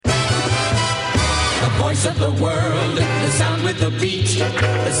sounds of the world. The sound with the beat.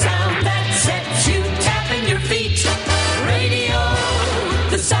 The sound that sets you tapping your feet. Radio,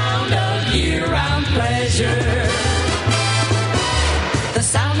 the sound of year-round pleasure. The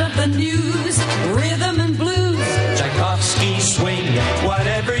sound of the news, rhythm and blues. Tchaikovsky, swing,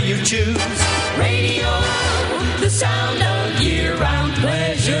 whatever you choose. Radio, the sound of year-round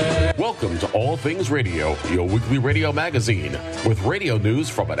pleasure. Welcome to All Things Radio, your weekly radio magazine, with radio news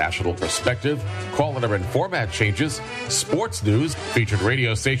from a national perspective, calendar and format changes, sports news, featured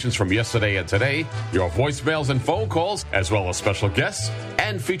radio stations from yesterday and today, your voicemails and phone calls, as well as special guests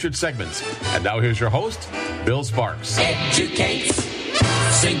and featured segments. And now here's your host, Bill Sparks. Educates,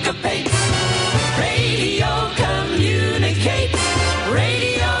 syncopates, radio communicates,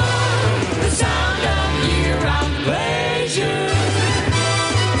 radio, the sound of year-round pleasure.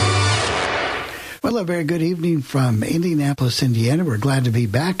 Well, a very good evening from Indianapolis, Indiana. We're glad to be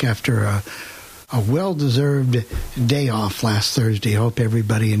back after a well-deserved day off last Thursday. Hope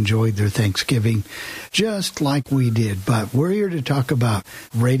everybody enjoyed their Thanksgiving just like we did. But we're here to talk about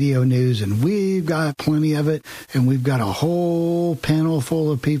radio news, and we've got plenty of it, and we've got a whole panel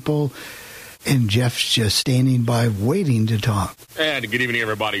full of people, and Jeff's just standing by waiting to talk. And good evening,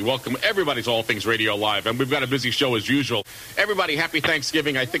 everybody. Welcome, everybody, to All Things Radio Live. And we've got a busy show as usual. Everybody, happy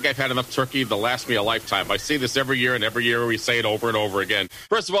Thanksgiving. I think I've had enough turkey to last me a lifetime. I say this every year, and every year we say it over and over again.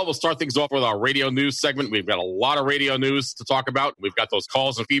 First of all, we'll start things off with our radio news segment. We've got a lot of radio news to talk about. We've got those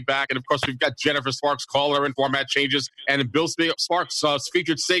calls and feedback. And, of course, we've got Jennifer Sparks' caller and format changes. And Bill Sparks'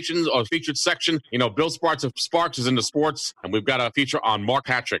 featured station or featured section. You know, Bill Sparks is into sports. And we've got a feature on Mark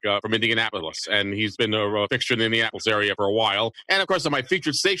Patrick from Indianapolis. And he's been a fixture in the Indianapolis area for a while. And, of course, in my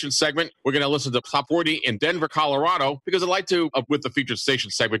featured station segment, we're going to listen to Top 40 in Denver, Colorado, because I'd like to, with the featured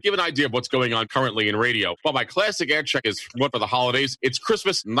station segment, give an idea of what's going on currently in radio. Well, my classic air check is one for the holidays. It's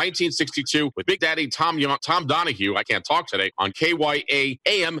Christmas 1962 with Big Daddy Tom Donahue, I can't talk today, on KYA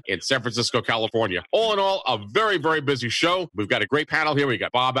AM in San Francisco, California. All in all, a very, very busy show. We've got a great panel here. We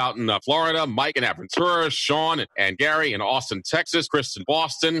got Bob out in Florida, Mike in Aventura, Sean and Gary in Austin, Texas, Chris in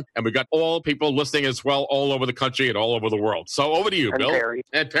Boston, and we've got all people listening as well all over the country and all over the work. So over to you, Bill. Perry.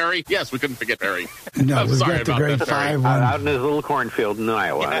 And Perry. Yes, we couldn't forget Perry. No, we've got the great 5-1. Out in his little cornfield in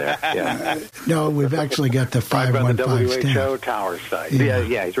Iowa. There. Yeah. No, we've actually got the 515 WHO staff. tower site.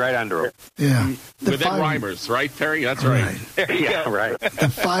 Yeah. He's right under him. Yeah. With Ed Reimers, right, Perry? That's right. Yeah, right. The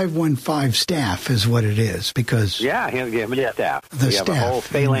 515 staff is what it is, because Him and his staff. The we staff, have a whole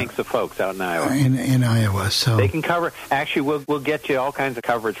phalanx of folks out in Iowa. In Iowa, so they can cover. Actually, we'll get you all kinds of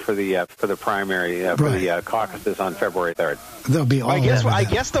coverage for the primary for the caucuses on February 3rd. They'll be all. I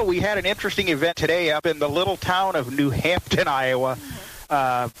guess though we had an interesting event today up in the little town of New Hampton, Iowa.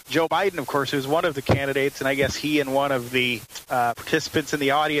 Joe Biden, of course, who's one of the candidates, and I guess he and one of the participants in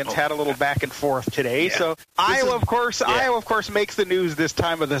the audience had a little back and forth today. Yeah. So Iowa, of course, makes the news this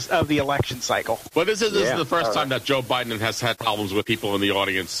time of the election cycle. Well, this is the first time that Joe Biden has had problems with people in the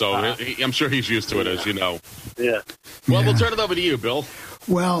audience, so I'm sure he's used to it, as you know. Yeah. Well, we'll turn it over to you, Bill.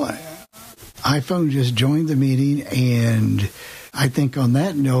 Well, iPhone just joined the meeting, and I think on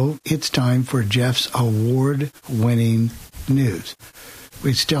that note, it's time for Jeff's award-winning news.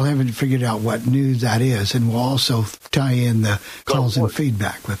 We still haven't figured out what news that is, and we'll also tie in the calls and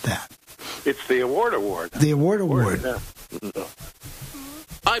feedback with that. It's the award. The award. Yeah.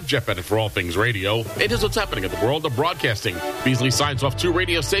 I'm Jeff Bennett for All Things Radio. It is what's happening in the world of broadcasting. Beasley signs off 2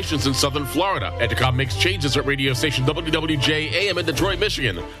 radio stations in southern Florida. Entercom makes changes at radio station WWJ AM in Detroit,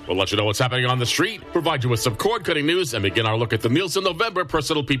 Michigan. We'll let you know what's happening on the street, provide you with some cord-cutting news, and begin our look at the Nielsen November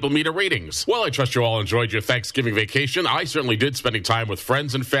Personal People Meter ratings. Well, I trust you all enjoyed your Thanksgiving vacation. I certainly did, spending time with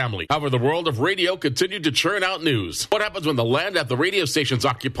friends and family. However, the world of radio continued to churn out news. What happens when the land that the radio stations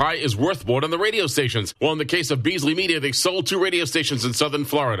occupy is worth more than the radio stations? Well, in the case of Beasley Media, they sold 2 radio stations in southern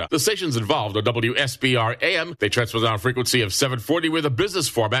Florida. The stations involved are WSBR AM. They transmit on a frequency of 740 with a business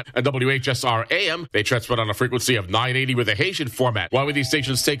format, and WHSR AM. They transmit on a frequency of 980 with a Haitian format. Why were these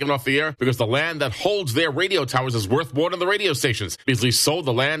stations taken off the air? Because the land that holds their radio towers is worth more than the radio stations. Beasley sold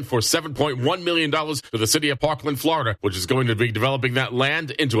the land for $7.1 million to the city of Parkland, Florida, which is going to be developing that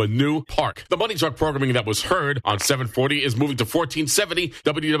land into a new park. The Money Truck programming that was heard on 740 is moving to 1470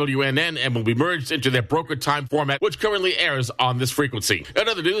 WWNN and will be merged into their broker time format, which currently airs on this frequency. In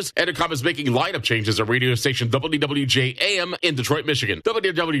other news, Entercom is making lineup changes at radio station WWJ-AM in Detroit, Michigan.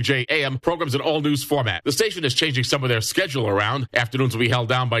 WWJ-AM programs an all-news format. The station is changing some of their schedule around. Afternoons will be held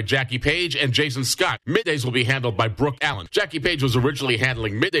down by Jackie Page and Jason Scott. Middays will be handled by Brooke Allen. Jackie Page was originally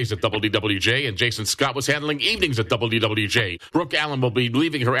handling middays at WWJ, and Jason Scott was handling evenings at WWJ. Brooke Allen will be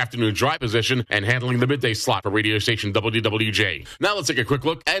leaving her afternoon drive position and handling the midday slot for radio station WWJ. Now let's take a quick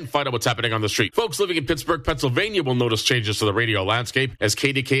look and find out what's happening on the street. Folks living in Pittsburgh, Pennsylvania will notice changes to the radio landscape as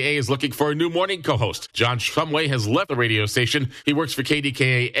KDKA is looking for a new morning co-host. John Shumway has left the radio station. He works for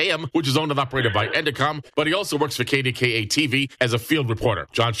KDKA AM, which is owned and operated by Entercom, but he also works for KDKA TV as a field reporter.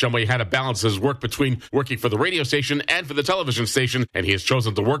 John Shumway had to balance his work between working for the radio station and for the television station, and he has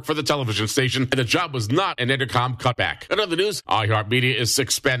chosen to work for the television station, and the job was not an Entercom cutback. In other news, iHeartMedia is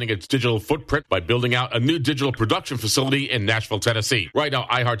expanding its digital footprint by building out a new digital production facility in Nashville, Tennessee. Right now,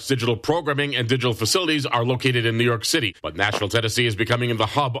 iHeart's digital programming and digital facilities are located in New York City, but Nashville, Tennessee is becoming the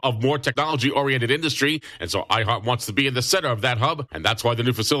hub of more technology-oriented industry, and so iHeart wants to be in the center of that hub, and that's why the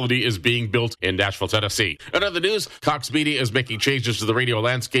new facility is being built in Nashville, Tennessee. In other news, Cox Media is making changes to the radio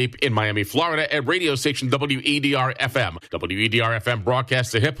landscape in Miami, Florida at radio station WEDR-FM. WEDR-FM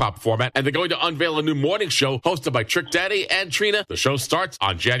broadcasts a hip-hop format, and they're going to unveil a new morning show hosted by Trick Daddy and Trina. The show starts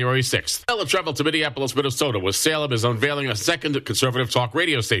on January 6th. Now let's travel to Minneapolis, Minnesota, where Salem is unveiling a second conservative talk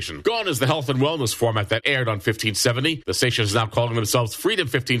radio station. Gone is the health and wellness format that aired on 1570. The station is now calling themselves Freedom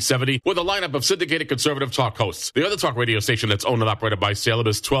 1570 with a lineup of syndicated conservative talk hosts. The other talk radio station that's owned and operated by Salem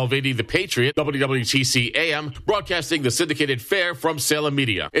is 1280 The Patriot, WWTC AM, broadcasting the syndicated fare from Salem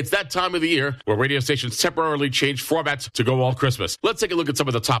Media. It's that time of the year where radio stations temporarily change formats to go all Christmas. Let's take a look at some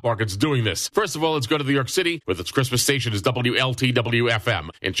of the top markets doing this. First of all, let's go to New York City, with its Christmas station is WLTW-FM.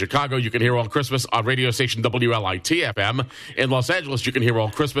 In Chicago, you can hear All Christmas on radio station WLIT-FM. In Los Angeles, you can hear All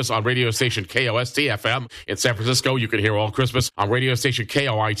Christmas on radio station KOST-FM. In San Francisco, you can hear All Christmas on radio station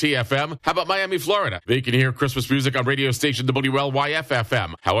KOIT-FM. How about Miami, Florida? They can hear Christmas music on radio station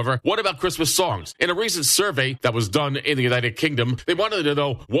WLYF-FM. However, what about Christmas songs? In a recent survey that was done in the United Kingdom, they wanted to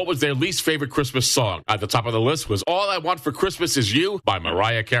know what was their least favorite Christmas song. At the top of the list was All I Want for Christmas Is You by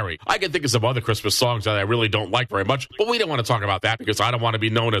Mariah Carey. I can think of some other Christmas songs that I really don't like very much, but we don't want to talk about that because I don't want to be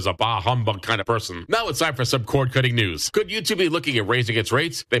known as a bah humbug kind of person. Now it's time for some cord-cutting news. Could YouTube be looking at raising its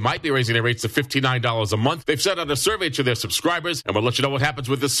rates? They might be raising their rates to $59 a month. They've sent out a survey to their subscribers, and we'll let you know what happens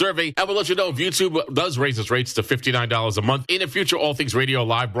with this survey, and we'll let you know if YouTube does raise its rates to $59 a month in a future All Things Radio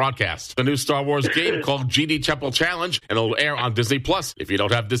live broadcast. The new Star Wars game called GD Temple Challenge, and it'll air on Disney Plus. If you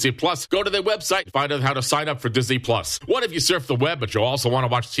don't have Disney Plus, go to their website and find out how to sign up for Disney Plus. What if you surf the web, but you also want to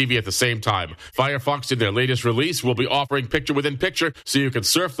watch TV at the same time? Firefox, in their latest release, will be offering picture-within-picture so you can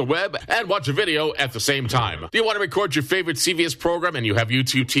surf the web and watch a video at the same time. Do you want to record your favorite CBS program and you have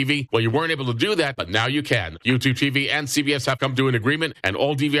YouTube TV? Well, you weren't able to do that, but now you can. YouTube TV and CBS have come to an agreement, and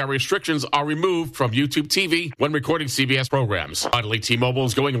all DVR restrictions are removed from YouTube TV when recording CBS programs. Finally, T-Mobile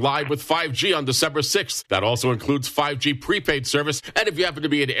is going live with 5G on December 6th. That also includes 5G prepaid service, and if you happen to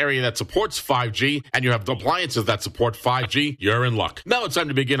be in an area that supports 5G and you have appliances that support 5G, you're in luck. Now it's time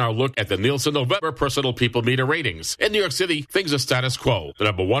to begin our look at the Nielsen November Personal People Meter ratings. In New York City, things are status quo. The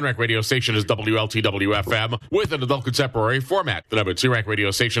number 1 ranked radio station is WLTW-FM with an adult contemporary format. The number 2 ranked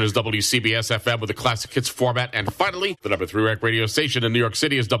radio station is WCBS-FM with a classic hits format. And finally, the number 3 ranked radio station in New York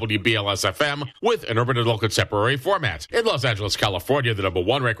City is WBLS-FM with an urban adult contemporary format. In Los Angeles, California, the number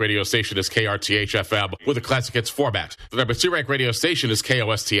 1 ranked radio station is KRTH-FM with a classic hits format. The number 2 ranked radio station is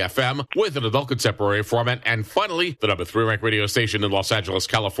KOST-FM with an adult contemporary format. And finally, the number 3 ranked radio station in Los Angeles,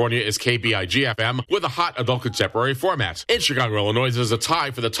 California is KBIG-FM with a hot adult contemporary format. In Chicago, Illinois, there's a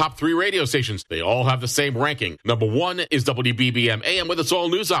tie for the top 3 radio stations. They all have the same ranking. Number 1 is WBBM-AM with its all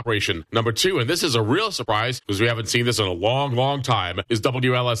news operation. Number 2, and this is a real surprise because we haven't seen this in a long, long time, is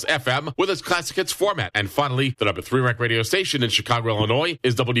WLS-FM with its classic hits format. And finally, the number 3 ranked radio station in Chicago, Illinois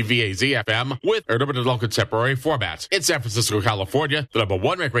is WVAZ-FM with an urban adult contemporary format. In San Francisco, California, the number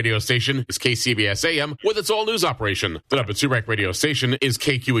 1 ranked radio station is KCBS-AM with its all news operation. The number 2 ranked radio station is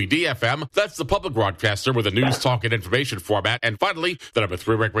KQED-FM. That's the public broadcaster with a news, talk, and information format. And finally, the number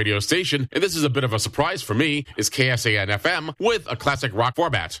 3 ranked radio station, and this is a bit of a surprise for me, is KSAN-FM with a classic rock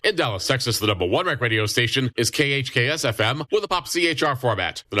format. In Dallas, Texas, the number 1 ranked radio station is KHKS-FM with a pop CHR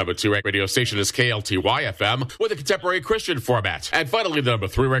format. The number 2 ranked radio station is KLTY-FM with a contemporary Christian format. And finally, the number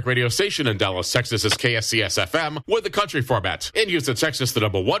 3 ranked radio station in Dallas, Texas is KSCS-FM with a country format. In Houston, Texas, the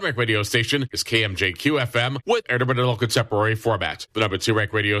number 1 ranked radio station is KMJQ-FM with an urban adult contemporary format. The number 2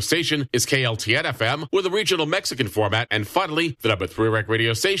 ranked radio station is KLTN-FM with a regional Mexican format. And finally, the number 3 ranked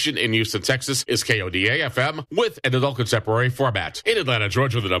radio station in Houston, Texas is KODA-FM with an adult contemporary format. In Atlanta,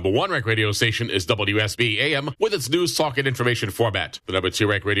 Georgia, the number 1 ranked radio station is WSB-AM with its news, talk, and information station format. The number 2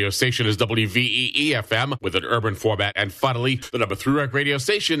 rank radio station is WVEE-FM with an urban format. And finally, the number 3 rank radio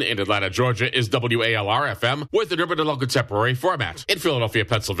station in Atlanta, Georgia is WALR-FM with an urban adult contemporary format. In Philadelphia,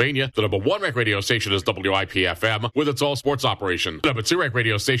 Pennsylvania, the number 1 rank radio station is WIP-FM with its all sports operation. The number 2 rank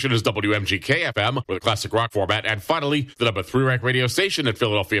radio station is WMGK-FM with a classic rock format. And finally, the number 3 rank radio station in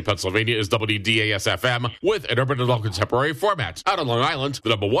Philadelphia, Pennsylvania is WDAS-FM with an urban adult contemporary format. Out on Long Island, the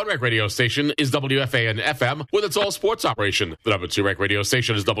number 1 rank radio station is WFAN-FM with its all sports operation. The number 2 rank radio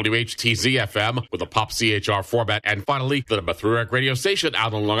station is WHTZ-FM with a pop CHR format. And finally, the number 3 rank radio station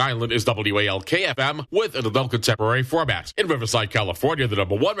out on Long Island is WALK-FM with an adult contemporary format. In Riverside, California, the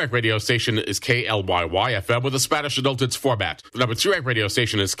number 1 rank radio station is KLYY-FM with a Spanish adult hits format. The number 2 rank radio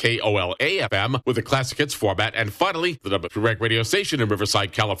station is KOLA-FM with a classic hits format. And finally, the number 3 rank radio station in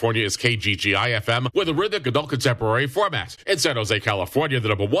Riverside, California is KGGI-FM with a rhythmic adult contemporary format. In San Jose, California, the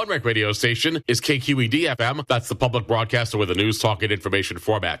number 1 rank radio station is KQED-FM. That's the public broadcaster with a news, talk, and information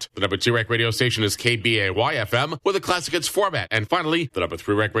format. The number 2 rank radio station is KBAY-FM with a classic hits format. And finally, the number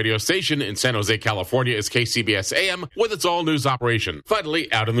 3 rank radio station in San Jose, California is KCBS-AM with its all news operation.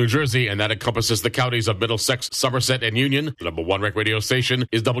 Finally, out in New Jersey, and that encompasses the counties of Middlesex, Somerset, and Union, the number 1 rank radio station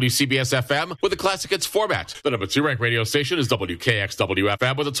is WCBS-FM with a classic hits format. The number 2 rank radio station is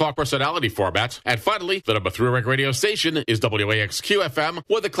WKXW-FM with a talk personality format. And finally, the number 3 rank radio station is WAXQ-FM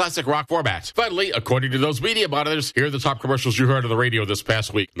with a classic rock format. Finally, according to those media monitors, here are the top commercials you heard on the radio this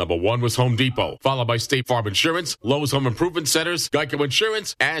past week. Number 1 was Home Depot, followed by State Farm Insurance, Lowe's Home Improvement Centers, Geico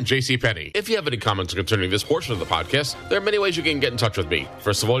Insurance, and JCPenney. If you have any comments concerning this portion of the podcast, there are many ways you can get in touch with me.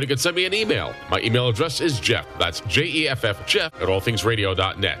 First of all, you can send me an email. My email address is Jeff, that's Jeff, Jeff at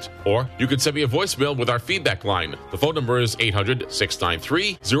allthingsradio.net. Or you can send me a voicemail with our feedback line. The phone number is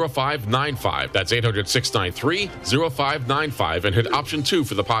 800-693-0595. That's 800-693-0595, and hit option 2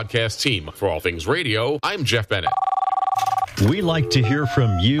 for the podcast team. For All Things Radio, I'm Jeff Bennett. We like to hear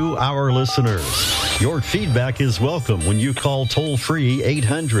from you, our listeners. Your feedback is welcome when you call toll-free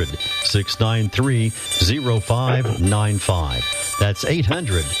 800-693-0595. That's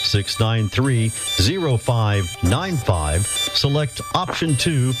 800-693-0595. Select option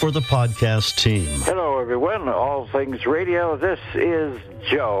 2 for the podcast team. Hello, everyone. All Things Radio. This is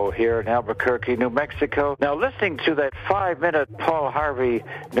Joe here in Albuquerque, New Mexico. Now, listening to that 5-minute Paul Harvey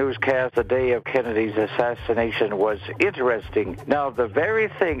newscast the day of Kennedy's assassination was interesting. Now, the very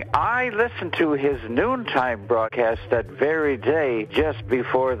thing, I listened to his noontime broadcast that very day just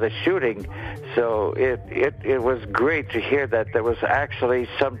before the shooting, so it was great to hear that there was actually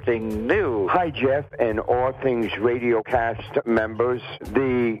something new. Hi, Jeff, and All Things Radiocast members.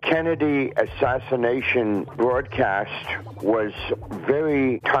 The Kennedy assassination broadcast was very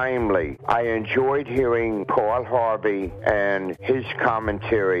timely. I enjoyed hearing Paul Harvey and his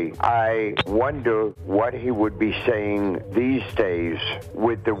commentary. I wonder what he would be saying these days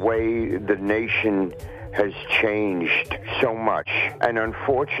with the way the nation has changed so much. And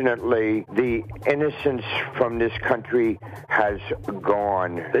unfortunately, the innocence from this country has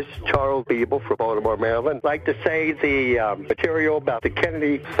gone. This is Charles Beeble from Baltimore, Maryland. I'd like to say the material about the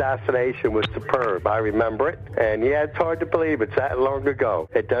Kennedy assassination was superb. I remember it. And yeah, it's hard to believe it's that long ago.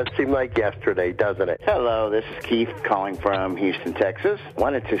 It does seem like yesterday, doesn't it? Hello, this is Keith calling from Houston, Texas.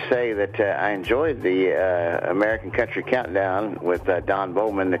 Wanted to say that I enjoyed the American Country Countdown with Don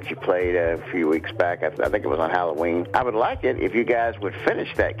Bowman that you played a few weeks back. I think it was on Halloween. I would like it if you guys would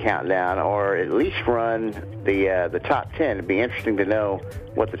finish that countdown or at least run the top 10. It'd be interesting to know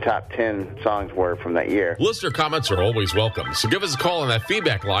what the top 10 songs were from that year. Listener comments are always welcome, so give us a call on that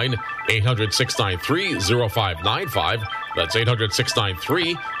feedback line, 800-693-0595. That's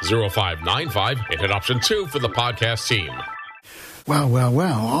 800-693-0595, and hit option 2 for the podcast team. Well.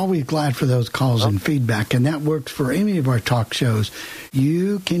 Always glad for those calls and feedback, and that works for any of our talk shows.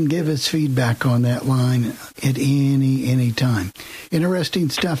 You can give us feedback on that line at any time. Interesting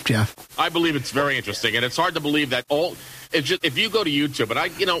stuff, Jeff. I believe it's very interesting, and it's hard to believe that if you go to YouTube, and I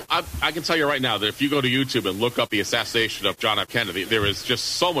can tell you right now that if you go to YouTube and look up the assassination of John F. Kennedy, there is just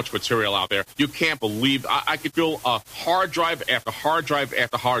so much material out there. You can't believe. I could fill a hard drive after hard drive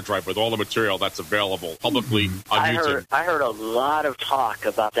after hard drive with all the material that's available publicly on YouTube. I heard a lot of talk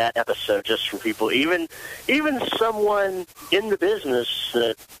about that episode just from people, even someone in the business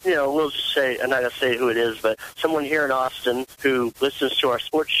that, we'll just say, I'm not going to say who it is, but someone here in Austin who listens to our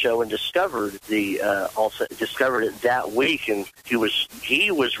sports show and discovered it that week. week, and he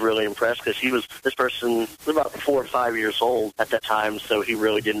was really impressed because this person was about 4 or 5 years old at that time, so he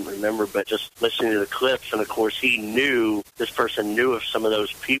really didn't remember. But just listening to the clips, and of course this person knew of some of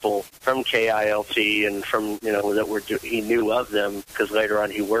those people from KILT and from he knew of them because later on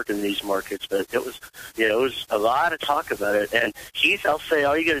he worked in these markets. But it was a lot of talk about it. And Keith, I'll say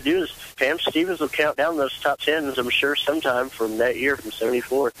all you got to do is Pam Stevens will count down those top 10s, I'm sure, sometime from that year, from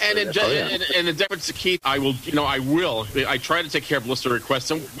 74. And in deference to Keith, I try to take care of listener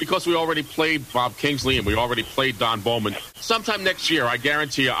requests, and because we already played Bob Kingsley and we already played Don Bowman. Sometime next year, I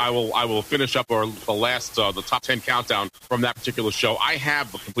guarantee you, I will finish up the top 10 countdown from that particular show. I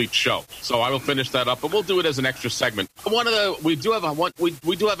have the complete show, so I will finish that up, but we'll do it as an extra segment. We do have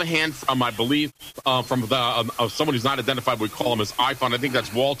a hand from, I believe, from someone who's not identified. We call him as iPhone. I think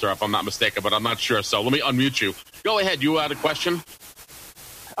that's Walter, if I'm not mistaken, but I'm not sure. So let me unmute you. Go ahead. You had a question?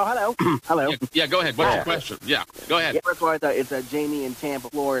 Oh, hello. Hello. Yeah, go ahead. What's your question? Yeah, go ahead. Yeah, first of all, it's Jamie in Tampa,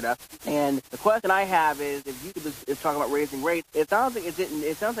 Florida, and the question I have is, if YouTube is talking about raising rates, it sounds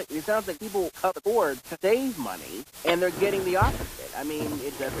like people cut the cord to save money, and they're getting the opposite. I mean,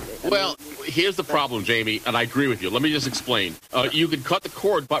 it doesn't. Here's the problem, Jamie, and I agree with you. Let me just explain. You can cut the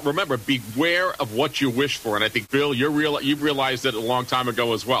cord, but remember, beware of what you wish for. And I think, Bill, you realized it a long time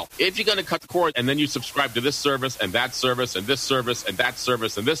ago as well. If you're going to cut the cord and then you subscribe to this service and that service and this service and that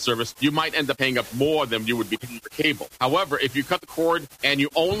service and this service, you might end up paying up more than you would be paying for cable. However, if you cut the cord and you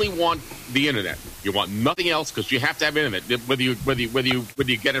only want the internet, you want nothing else because you have to have internet, whether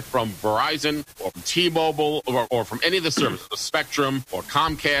you get it from Verizon or from T-Mobile or from any of the services, Spectrum or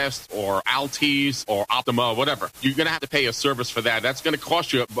Comcast or Altice or Optima, whatever, you're going to have to pay a service for that. That's going to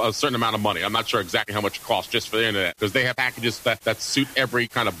cost you a certain amount of money. I'm not sure exactly how much it costs just for the internet because they have packages that suit every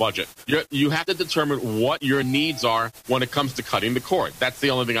kind of budget. You have to determine what your needs are when it comes to cutting the cord. That's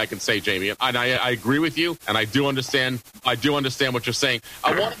the only thing I can say, Jamie. And I agree with you, and I do understand what you're saying.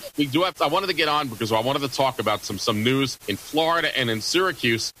 I wanted to get on because I wanted to talk about some news in Florida and in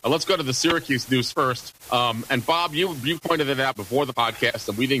Syracuse. Let's go to the Syracuse news first. And Bob, you pointed it out before the podcast,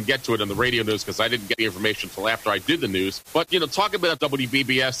 and we didn't get to it in the radio news because I didn't get the information until after I did the news. But talk about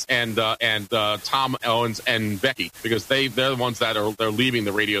WBBS and Tom Owens and Becky, because they're the ones they're leaving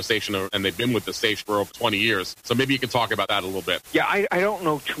the radio station, and they've been with the station for over 20 years. So maybe you can talk about that a little bit. Yeah, I don't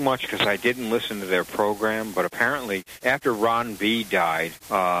know too much because I didn't listen to their program, but apparently after Ron B. died,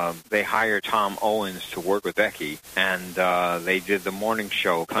 they hired Tom Owens to work with Becky, and they did the morning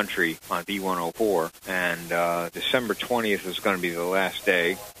show Country on B104, and December 20th was going to be the last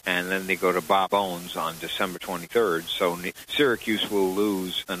day, and then they go to Bob Owens on December 23rd, so Syracuse will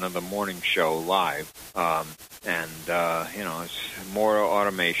lose another morning show live, it's more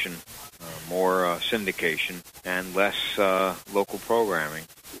automation, more syndication, and less local programming.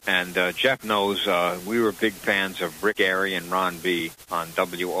 And Jeff knows we were big fans of Rick Airy and Ron B. on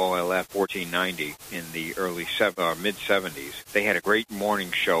WOLF 1490 in the mid-70s. They had a great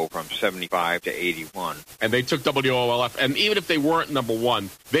morning show from 75 to 81. And they took WOLF, and even if they weren't number one,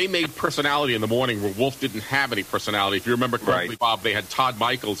 they made personality in the morning where Wolf didn't have any personality. If you remember correctly, right, Bob, they had Todd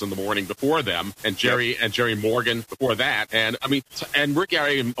Michaels in the morning before them, and Jerry Morgan before that. And and Rick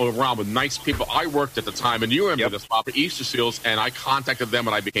Airy and Ron were nice people. I worked at the time, and you remember this, Bob, at Easter Seals, and I contacted them,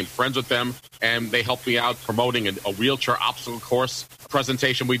 and I became friends with them, and they helped me out promoting a wheelchair obstacle course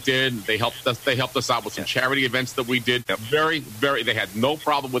presentation we did. They helped us out with some charity events that we did. They had no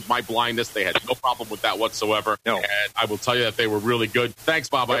problem with my blindness. They had no problem with that whatsoever. No. And I will tell you that they were really good. Thanks,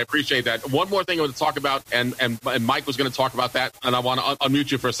 Bob. I appreciate that. One more thing I want to talk about, and Mike was going to talk about that, and I want to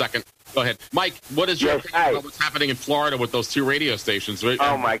unmute you for a second. Go ahead. Mike, what is your opinion about what's happening in Florida with those two radio stations?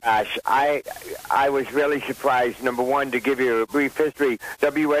 Oh, my gosh. I was really surprised. Number one, to give you a brief history,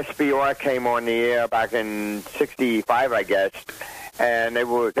 WSBR came on the air back in 65, I guess, and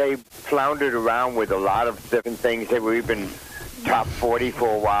they floundered around with a lot of different things. They were even top 40 for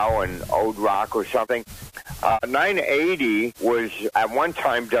a while and old rock or something. 980 was at one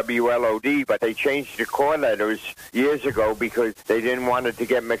time WLOD, but they changed the core letters years ago because they didn't want it to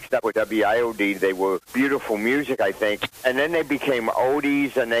get mixed up with WIOD. They were beautiful music, I think. And then they became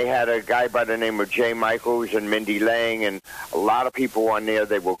oldies, and they had a guy by the name of Jay Michaels and Mindy Lang and a lot of people on there.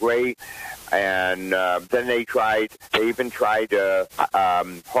 They were great. And then they even tried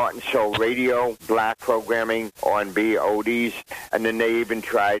Heart and Soul Radio, black programming on BODs, and then they even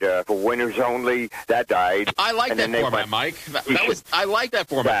tried for winners only. That died. I like that format, Mike. I like that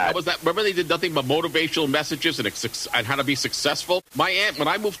format. Remember they did nothing but motivational messages and how to be successful. My aunt, when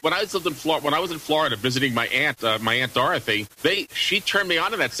I was in Florida visiting my aunt Dorothy, she turned me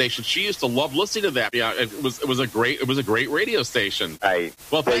on to that station. She used to love listening to that. Yeah, it was a great radio station. Right.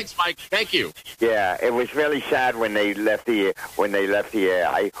 Well, thanks, Mike. Thank you. you. Yeah, it was really sad when they left the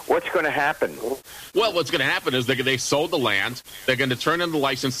air. What's going to happen? Well, what's going to happen is they sold the land. They're going to turn in the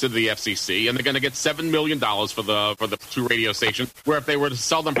license to the FCC, and they're going to get $7 million for the two radio stations. Where if they were to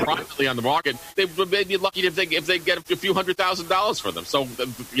sell them privately on the market, they would be lucky if they get a few $100,000 for them. So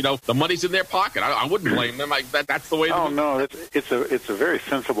the money's in their pocket. I wouldn't blame them. That's the way. Oh no, it's a very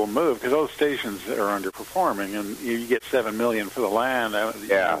sensible move because those stations are underperforming, and you get $7 million for the land.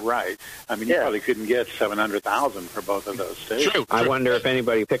 Yeah, right. I mean, you probably couldn't get $700,000 for both of those stations. True. I wonder if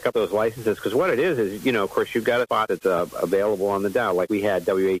anybody pick up those licenses because what it is, of course, you've got a spot that's available on the dial. Like we had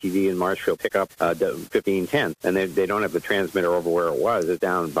WATD in Marshfield pick up 1510, and they don't have the transmitter over where it was. It's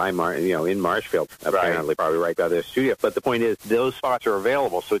down by in Marshfield, apparently, probably right by their studio. But the point is, those spots are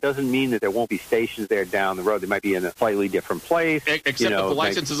available, so it doesn't mean that there won't be stations there down the road. They might be in a slightly different place. Except if the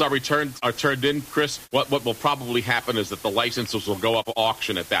licenses are turned in, Chris, what will probably happen is that the licenses will go up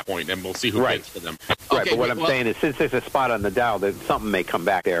auction at that point, and we'll see who bids for them. Right, but what I'm saying is, since there's a spot on the dial, that something may come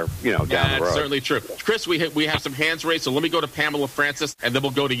back there, down the road. That's certainly true. Chris, we have some hands raised, so let me go to Pamela Francis, and then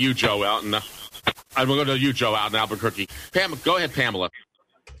we'll go to you, Joe, out in Albuquerque. Pam, go ahead, Pamela.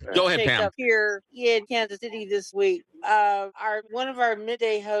 Go ahead, Pam. Up here in Kansas City this week, one of our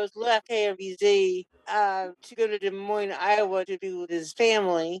midday hosts left KMBZ to go to Des Moines, Iowa, to be with his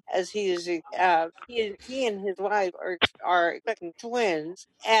family, as he and his wife are expecting twins,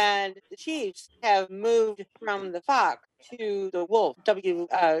 and the Chiefs have moved from the Fox to the Wolf,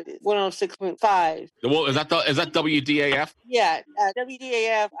 106.5. The Wolf, is that WDAF? Yeah,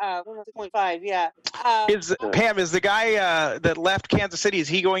 WDAF 106.5. Yeah. Pam, is the guy that left Kansas City? Is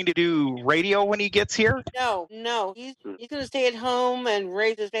he going to do radio when he gets here? No. He's going to stay at home and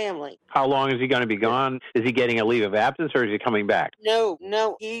raise his family. How long is he going to be gone? Is he getting a leave of absence, or is he coming back? No.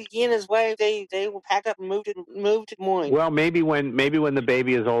 He and his wife they will pack up and move to Des Moines. Well, maybe when the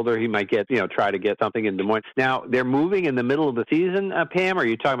baby is older, he might try to get something in Des Moines. Now they're moving in the middle of the season, Pam. Or are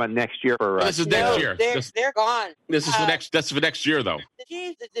you talking about next year? This is next year. They're gone. This is that's for next year, though.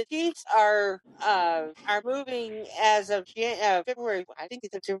 The Chiefs are moving as of February. I think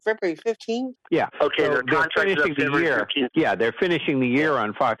it's February 15th. Yeah. Okay. So they're finishing the year. Yeah, they're finishing the year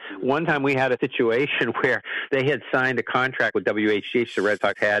on Fox. One time we had a situation where they had signed a contract with WHH, the Red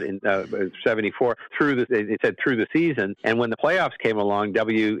Sox had in '74 through the season, and when the playoffs came along,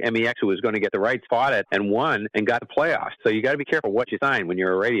 WMEX, who was going to get the right spot and won and got the playoffs. So you got to be careful what you sign when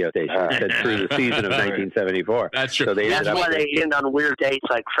you're a radio station. It said through the season of 1974. That's true. So that's why they end on weird dates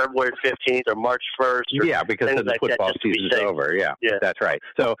like February 15th or March 1st. Yeah, because then the football season's over. Yeah, that's right.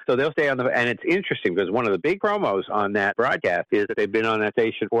 So they'll stay on and it's interesting because one of the big promos on that broadcast is that they've been on that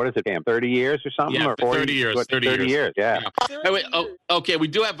station. What is it, Pam? 30 years or something? Yeah, or 40, 30 years. 30 years. Yeah. Okay, we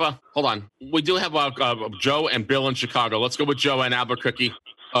do have hold on. We do have Joe and Bill in Chicago. Let's go with Joe in Albuquerque,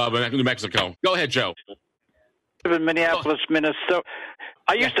 New Mexico. Go ahead, Joe. In Minneapolis, Minnesota.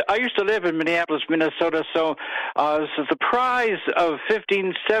 I used to live in Minneapolis, Minnesota, so the surprise of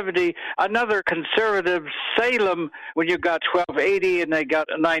 1570, another conservative Salem, when you got 1280 and they got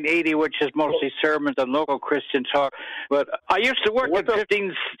 980, which is mostly sermons and local Christian talk. But I used to work at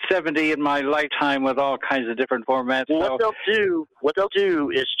 1570 in my lifetime with all kinds of different formats. What they'll do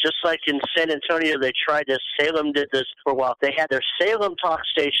is just like in San Antonio, they tried this. Salem did this for a while. They had their Salem talk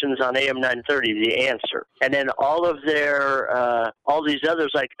stations on AM 930, The Answer, and then all of their all these others,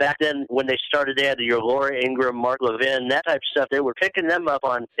 like back then when they started, they had your Laura Ingraham, Mark Levin, that type of stuff. They were picking them up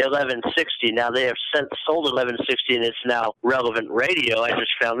on 1160. Now they have sold 1160, and it's now Relevant Radio. I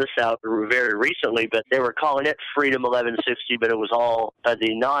just found this out very recently, but they were calling it Freedom 1160, but it was all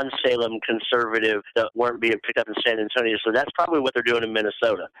the non-Salem conservative that weren't being picked up in San Antonio. So that's probably what they're doing in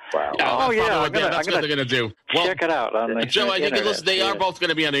Minnesota. Wow. That's what they're going to do. Well, check it out. Joe, you can listen. They are both going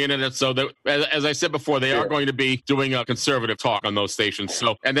to be on the internet. So as I said before, they are going to be doing a conservative talk on those stations.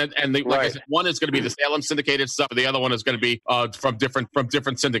 So like I said, one is going to be the Salem syndicated stuff, and the other one is going to be from different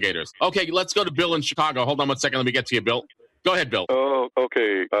syndicators. Okay, let's go to Bill in Chicago. Hold on 1 second. Let me get to you, Bill. Go ahead, Bill. Oh,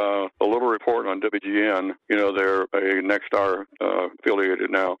 okay. A little report on WGN. They're a Nexstar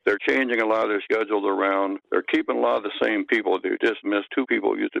affiliated now. They're changing a lot of their schedules around. They're keeping a lot of the same people. They just missed two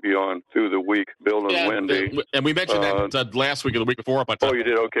people who used to be on through the week, Bill and Wendy. And we mentioned that last week or the week before. But you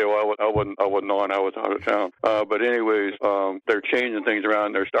did? Okay. Well, I wasn't on. I was out of town. But anyways, they're changing things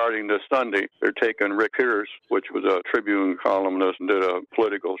around. They're starting this Sunday. They're taking Rick Pierce, which was a Tribune columnist, and did a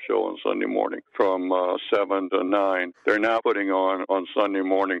political show on Sunday morning from 7 to 9. They're now now putting on Sunday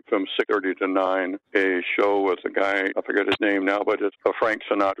morning from 6:30 to 9 a show with a guy, I forget his name now, but it's a Frank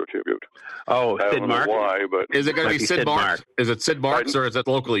Sinatra tribute. Oh, I Sid don't know Marks? why, but Is it going to be Sid Marks? Is it Sid Marks or is it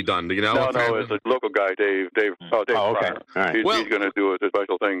locally done? Do you know? No, it's a local guy, Dave okay. Pryor. All right. He's going to do a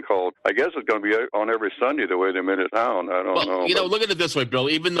special thing called, I guess it's going to be on every Sunday the way they made it sound. I don't know. You know, look at it this way, Bill.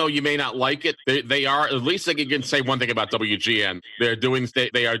 Even though you may not like it, they are, at least they can say one thing about WGN.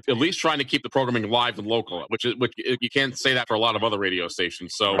 They are at least trying to keep the programming live and local, which you can't say that for a lot of other radio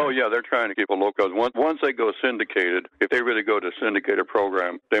stations. So. Oh, yeah, they're trying to keep it local. Once they go syndicated, if they really go to syndicated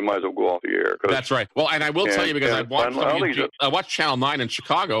program, they might as well go off the air. That's right. Well, and I will tell you, because I watched Channel 9 in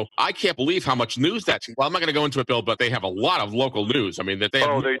Chicago, I can't believe how much news that's. Well, I'm not going to go into it, Bill, but they have a lot of local news. I mean, that they.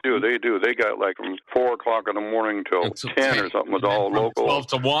 They do. They got like from 4 o'clock in the morning till 10 or something with all local, 12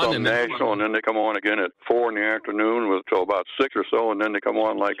 to 1, and national, and then they come on again at 4 in the afternoon till about 6 or so, and then they come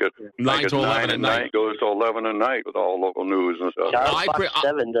on like at 9 to 11 at night. Goes to 11 at night with all local news and stuff. Fox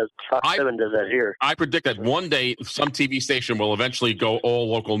 7 does that here. I predict that one day some TV station will eventually go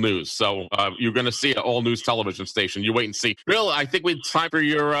all local news. So you're going to see an all news television station. You wait and see. Bill, I think it's time for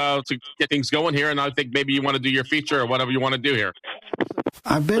your to get things going here, and I think maybe you want to do your feature or whatever you want to do here.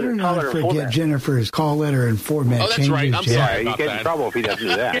 I better not forget Jennifer's call letter and format. Oh, that's right. I'm sorry about you get in trouble if he doesn't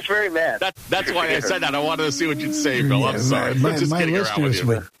do that. He's very mad. That's why I said that. I wanted to see what you'd say, Bill. I'm sorry.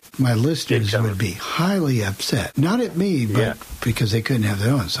 My listeners would be highly upset. Not at me, but because they couldn't have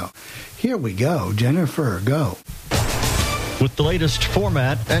their own. So here we go. Jennifer, go. With the latest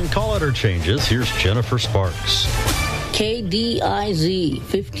format and call letter changes, here's Jennifer Sparks. KDIZ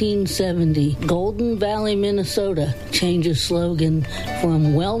 1570, Golden Valley, Minnesota, changes slogan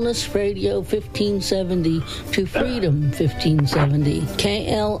from Wellness Radio 1570 to Freedom 1570.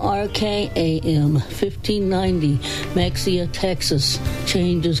 KLRK AM 1590, Mexia, Texas,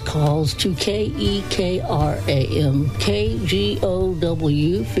 changes calls to KEKR AM.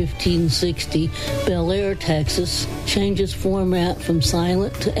 KGOW 1560, Bel Air, Texas, changes format from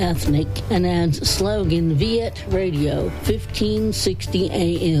silent to ethnic and adds slogan Viet Radio 1560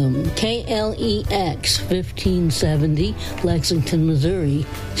 AM. KLEX 1570, Lexington, Missouri,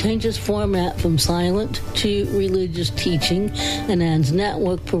 changes format from silent to religious teaching and adds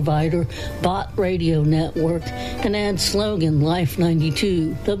network provider Bot Radio Network and adds slogan Life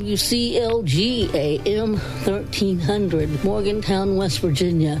 92. WCLG AM 1300, Morgantown, West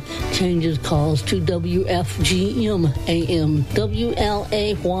Virginia, changes calls to WFGM AM.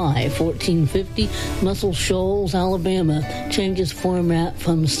 WLAY 1450, Muscle Shoals, Alabama, changes format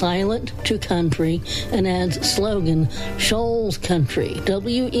from silent to country and adds slogan Shoals Country.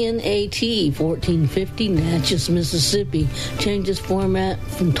 WNAT 1450, Natchez, Mississippi, changes format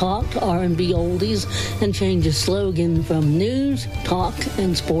from talk to R&B oldies and changes slogan from news, talk,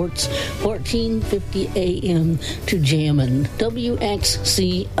 and sports 1450 AM to Jammin'.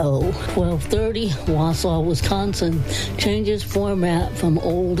 WXCO 1230, Wausau, Wisconsin, changes format from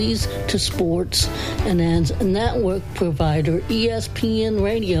oldies to sports and adds network provider ESPN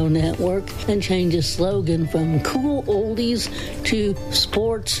Radio Network and changes slogan from cool oldies to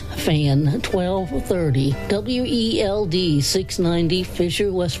sports fan 1230. WELD 690,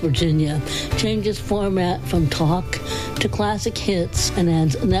 Fisher, West Virginia, changes format from talk to classic hits and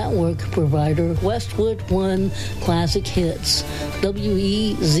adds network provider Westwood One Classic Hits.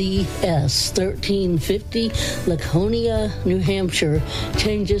 WEZS 1350, Laconia, New Hampshire,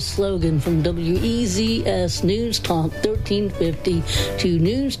 changes slogan from WEZS News Talk 1350 to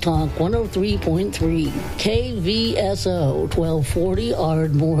News Talk 103.3. KVSO 1240,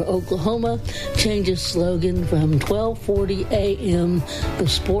 Ardmore, Oklahoma, changes slogan from 1240 AM, The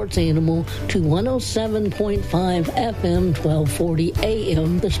Sports Animal, to 107.5 FM, 1240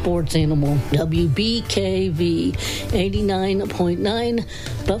 AM, The Sports Animal. WBKV 89.9,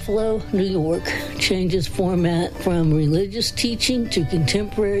 Buffalo, New York, changes format from religious teaching to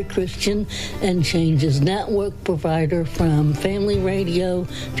contemporary Christian and changes network provider from Family Radio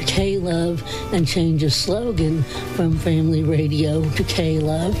to K-Love and changes slogan from Family Radio to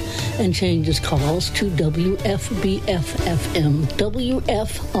K-Love and changes calls to WFBF-FM.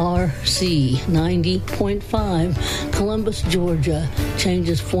 WFRC 90.5, Columbus, Georgia,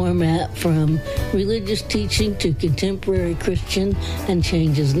 changes format from religious teaching to contemporary Christian and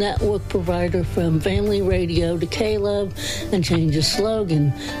changes network provider from Family Radio to K-Love and changes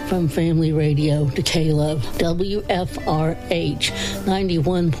slogan from Family Radio to K-Love. WFRH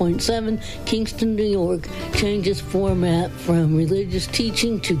 91.7, Kingston, New York, changes format from religious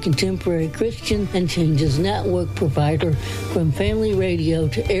teaching to contemporary Christian and changes network provider from Family Radio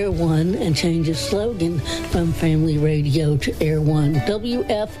to Air One and changes slogan from Family Radio to Air One.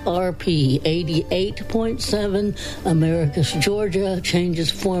 WFRP 88.7, Americus, Georgia, changes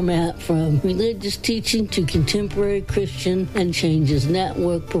format from religious teaching to contemporary Christian and changes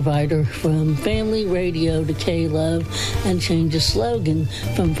network provider from Family Radio to K-Love and changes slogan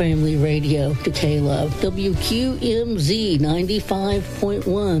from Family Radio to K-Love. WQMZ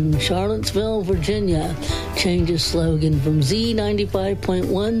 95.1, Charlottesville, Virginia, changes slogan from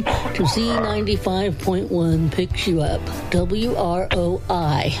Z95.1 to Z95.1, picks you up.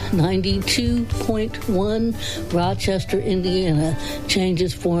 WROI 92.1, Rochester, Indiana,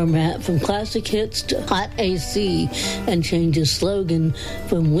 changes format from classic hits to hot AC and changes slogan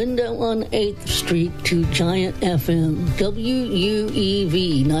from window on 8th Street to Giant FM.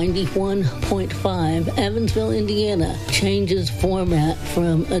 WUEV 91.5, Evansville, Indiana, changes format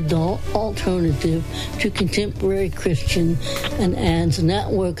from adult alternative to contemporary Christian and adds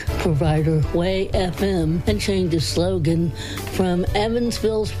network provider Way FM and changes slogan from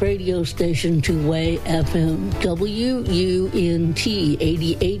Evansville's radio station to Way FM. WUNT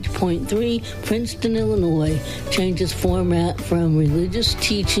 88.3, Princeton, Illinois, changes format from religious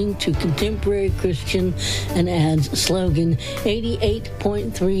teaching to contemporary Christian and adds slogan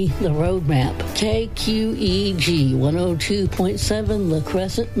 88.3, The Roadmap. KQEG 102.7, La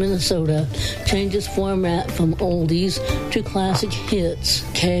Crescent, Minnesota, changes format from oldies to classic hits.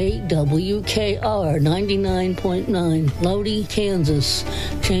 KWKR 99.9, Lodi, Kansas,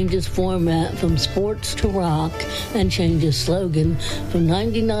 changes format from sports to rock and changes slogan from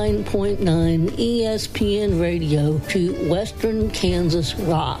 99.9 ESPN Radio to Western Kansas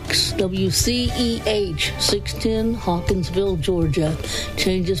Rocks. WCEH 610, Hawkinsville, Georgia,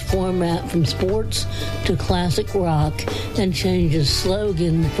 changes format from sports to classic rock and changes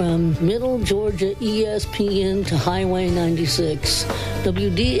slogan from Middle Georgia ESPN to Highway 96.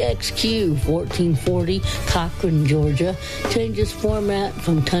 WDXQ 1440, Cochran, Georgia, changes format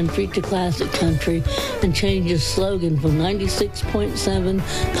from country to classic country and changes slogan from 96.7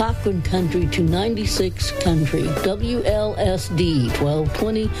 Cochran Country to 96 Country. WLSD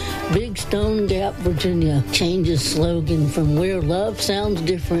 1220, Big Stone Gap, Virginia, changes slogan from Where Love Sounds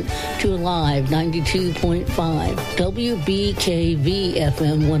Different to Alive 92.5. WBKV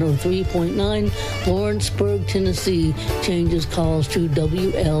FM 103.9, Lawrenceburg, Tennessee, changes calls to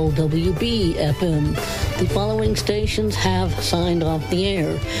WLWB FM. The following stations have signed off the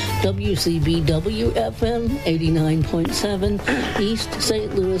air. WCBW FM 89.7, East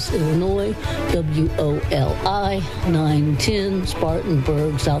St. Louis, Illinois. WOLI 910,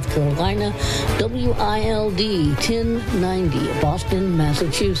 Spartanburg, South Carolina. WILD 1090, Boston,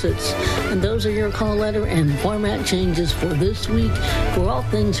 Massachusetts. And those are your call letter and format changes for this week. For All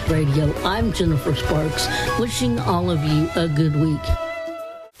Things Radio, I'm Jennifer Sparks, wishing all of you a good week.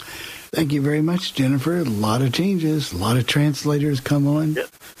 Thank you very much, Jennifer. A lot of changes, a lot of translators come on. Yep.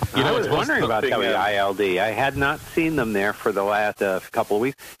 I was wondering about WILD. I had not seen them there for the last couple of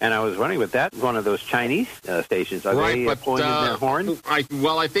weeks, and I was wondering, but that's one of those Chinese stations. Are they pointing their horn? I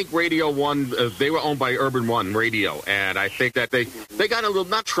think Radio One, they were owned by Urban One Radio, and I think that they got a little,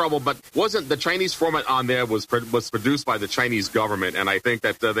 not trouble, but wasn't the Chinese format on there was produced by the Chinese government, and I think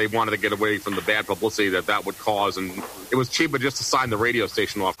that they wanted to get away from the bad publicity that would cause, and it was cheaper just to sign the radio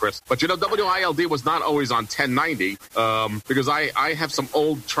station off, Chris. But WILD was not always on 1090 because I have some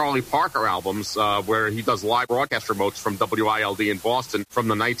old Charlie Parker albums where he does live broadcast remotes from WILD in Boston from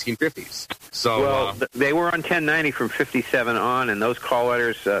the 1950s. So they were on 1090 from 57 on, and those call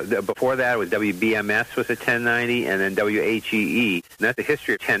letters before that was WBMS was at 1090, and then WHEE. And that's the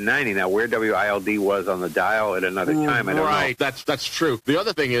history of 1090. Now, where WILD was on the dial at another time, I don't know. Right, that's true. The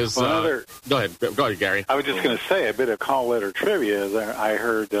other thing is, go ahead, Gary. I was just going to say a bit of call letter trivia. I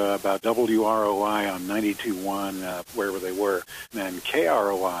heard about WROI on 92.1, wherever they were, and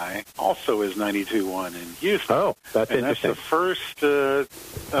KROI also is 92.1 in Houston. Oh, that's interesting. That's the first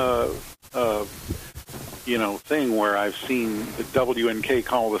thing where I've seen the W and K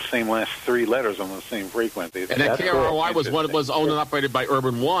call the same last three letters on the same frequency. And that KROI was owned and operated by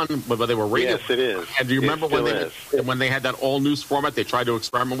Urban One, but they were radio. Yes, it is. And do you remember when they had that all news format? They tried to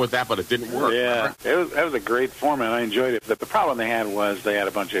experiment with that, but it didn't work. Yeah, that was a great format. I enjoyed it. But the problem they had was they had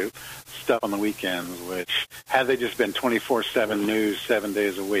a bunch of stuff on the weekends, which had they just been 24/7 news 7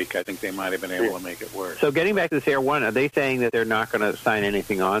 days a week, I think they might have been able to make it work. So getting back to this Air One, are they saying that they're not going to sign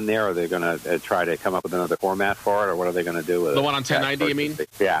anything on there, or they're going to try to come up with another the format for it, or what are they going to do with it? The one on 1090, you mean?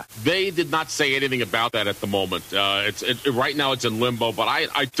 Yeah. They did not say anything about that at the moment. Right now it's in limbo, but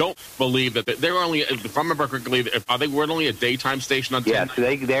I don't believe that they're only, if I remember correctly, we're only a daytime station on 1090?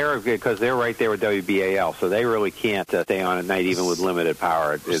 Yes, they're because they're right there with WBAL, so they really can't stay on at night even with limited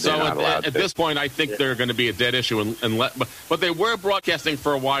power. So at this point, I think they're going to be a dead issue. But they were broadcasting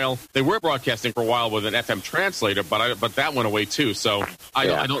for a while. They were broadcasting for a while with an FM translator, but that went away too. So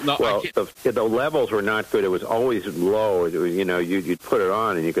I don't know. Well, the levels were not good. It was always low. It was, you'd put it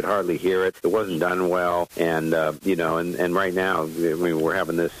on and you could hardly hear it. It wasn't done well, and and right now, I mean, we're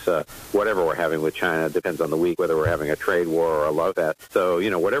having this whatever we're having with China. It depends on the week whether we're having a trade war or a love fest. So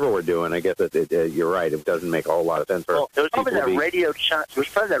whatever we're doing, I guess that you're right. It doesn't make a whole lot of sense. It was probably that Radio China. It was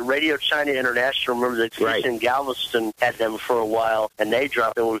probably that Radio China International. Remember that in Galveston had them for a while, and they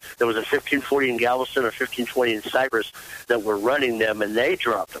dropped. There was a 1540 in Galveston or 1520 in Cyprus that were running them, and they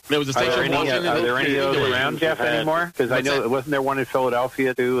dropped them. There was a station. Are there any of those around, Jeff, anymore? Because I know wasn't there one in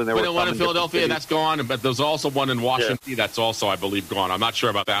Philadelphia too? And there was one in Philadelphia that's gone, but there's also one in Washington that's also, I believe, gone. I'm not sure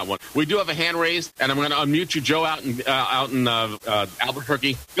about that one. We do have a hand raised, and I'm going to unmute you, Joe, out in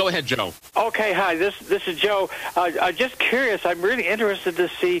Albuquerque. Go ahead, Joe. Okay, hi. This is Joe. I'm just curious. I'm really interested to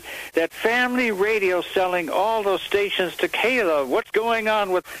see that Family Radio selling all those stations to Kayla. What's going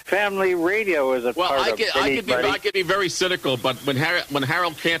on with Family Radio as a part of anybody? I could be very cynical, but when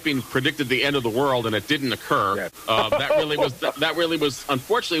Harold Camping predicted the end of the world and it didn't occur, that really was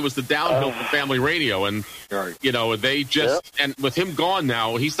unfortunately was the downhill for Family Radio, and they just and with him gone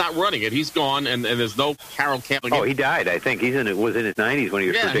now, he's not running it. He's gone, and there's no Harold Camping. Oh, he died. I think was in his 90s when he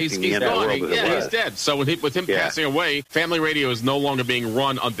was predicting the end of the world. He's dead. So with him passing away, Family Radio is no longer being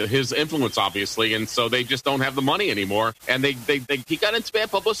run under his influence, obviously, and so they just don't have the money anymore. And he got into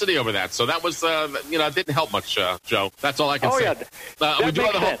bad publicity over that. So that was it didn't help much, Joe. That's all I can say. That makes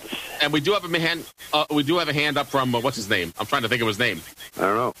sense. And we do have a hand up from what's his name? I'm trying to think of his name. I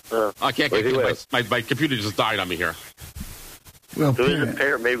don't know. I can't. My computer just died on me here. Well,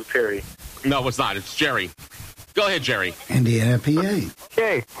 maybe Perry. No, it's not. It's Jerry. Go ahead, Jerry. Indiana, PA.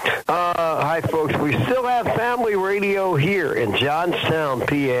 Okay. Hi, folks. We still have Family Radio here in Johnstown, PA,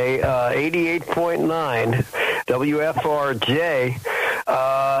 88.9 WFRJ.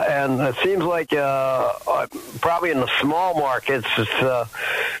 And it seems like probably in the small markets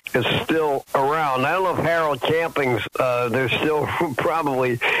it's still around. I don't know if Harold Camping's, they're still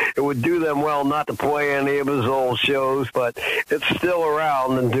probably, it would do them well not to play any of his old shows, but it's still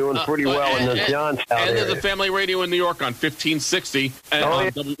around and doing pretty well in the Johnstown area. And there's a Family Radio in New York on 1560, on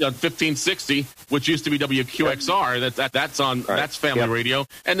 1560, which used to be WQXR. That's Family Radio.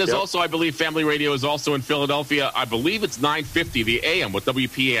 And there's also, I believe, Family Radio is also in Philadelphia. I believe it's 950, the AM, what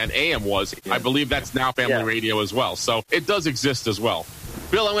WPAN AM was. I believe that's now Family Radio as well. So it does exist as well.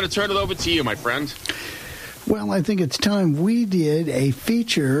 Bill, I'm going to turn it over to you, my friend. Well, I think it's time we did a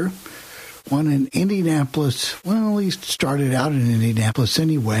feature on an Indianapolis, well, at least started out in Indianapolis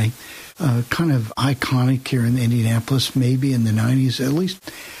anyway, kind of iconic here in Indianapolis, maybe in the 90s, at least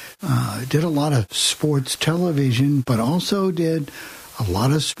did a lot of sports television, but also did a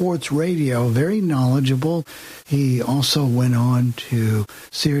lot of sports radio, very knowledgeable. He also went on to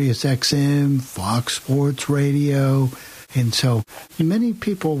Sirius XM, Fox Sports Radio, and so many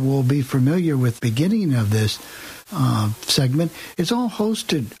people will be familiar with the beginning of this segment. It's all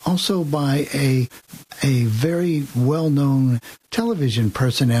hosted also by a very well-known television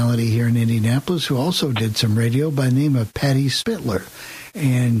personality here in Indianapolis who also did some radio by the name of Patty Spittler.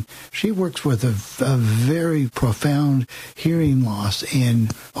 And she works with a very profound hearing loss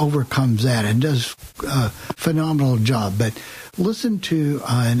and overcomes that and does a phenomenal job. But listen to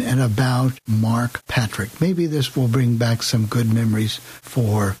and about Mark Patrick. Maybe this will bring back some good memories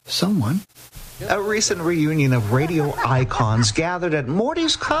for someone. A recent reunion of radio icons gathered at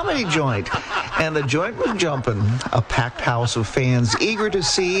Morty's Comedy Joint, and the joint was jumping. A packed house of fans eager to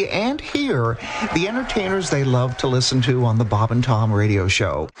see and hear the entertainers they love to listen to on the Bob and Tom radio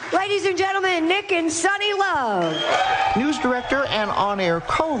show. Ladies and gentlemen, Nick and Sonny Love. News director and on-air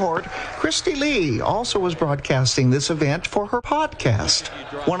cohort Christy Lee also was broadcasting this event for her podcast.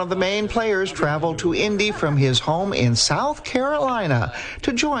 One of the main players traveled to Indy from his home in South Carolina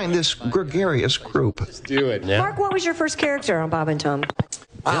to join this gregarious group. Let's do it now. Mark, what was your first character on Bob and Tom?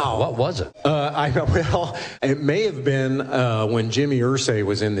 Wow. Yeah, what was it? Well, it may have been when Jimmy Irsay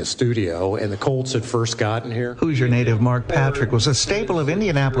was in the studio and the Colts had first gotten here. Hoosier native Mark Patrick was a staple of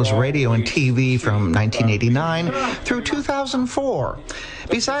Indianapolis radio and TV from 1989 through 2004.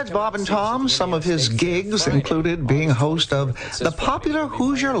 Besides Bob and Tom, some of his gigs included being host of the popular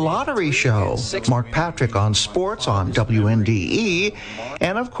Hoosier Lottery Show, Mark Patrick on sports on WNDE,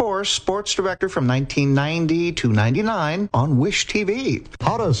 and of course, sports director from 1990 to 99 on Wish TV.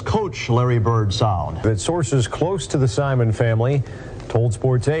 How does Coach Larry Bird sound? That sources close to the Simon family told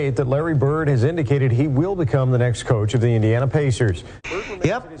Sports 8 that Larry Bird has indicated he will become the next coach of the Indiana Pacers.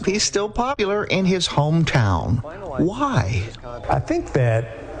 Yep, he's still popular in his hometown. Why? I think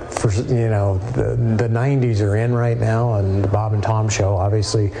that for the 90s are in right now, and the Bob and Tom show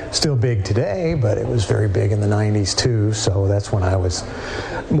obviously still big today, but it was very big in the 90s too, so that's when I was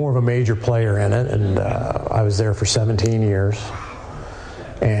more of a major player in it, and I was there for 17 years.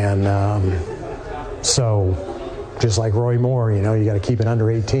 And so just like Roy Moore, you got to keep it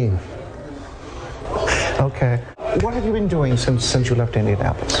under 18. Okay. What have you been doing since you left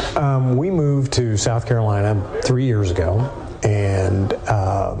Indianapolis? We moved to South Carolina 3 years ago, and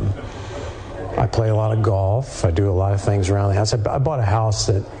I play a lot of golf. I do a lot of things around the house. I bought a house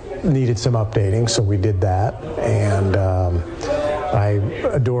that needed some updating, so we did that. And I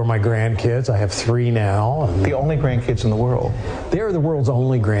adore my grandkids. I have 3 now. The only grandkids in the world. They're the world's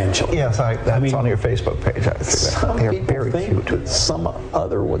only grandchildren. Yes, that's on your Facebook page. They're very cute. That some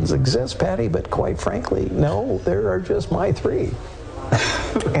other ones exist, Patty, but quite frankly, no, there are just my 3.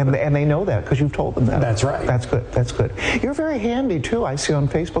 And they know that because you've told them that. That's right. That's good. That's good. You're very handy too. I see on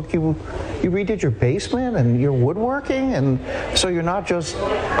Facebook you redid your basement and your woodworking, and so you're not just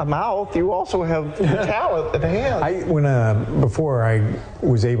a mouth. You also have talent at hand. Before I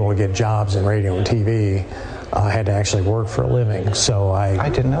was able to get jobs in radio and TV, I had to actually work for a living. So I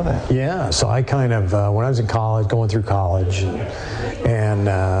didn't know that. Yeah. So I kind of when I was in college, going through college and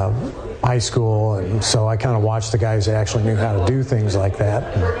high school, and so I kind of watched the guys that actually knew how to do things like that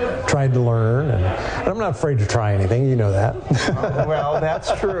and tried to learn, and I'm not afraid to try anything, you know that. Well,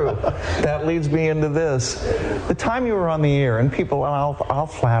 that's true. That leads me into this. The time you were on the air, and people, I'll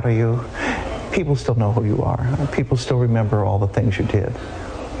flatter you, people still know who you are. People still remember all the things you did.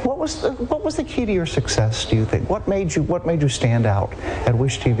 What was the key to your success, do you think? What made you stand out at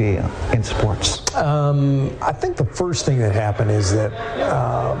Wish TV in sports? I think the first thing that happened is that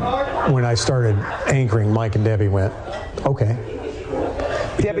when I started anchoring, Mike and Debbie went, okay.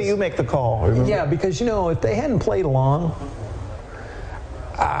 Debbie, you make the call. Remember? Yeah, because, if they hadn't played along,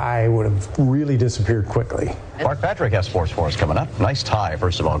 I would have really disappeared quickly. Mark Patrick has sports for us coming up. Nice tie,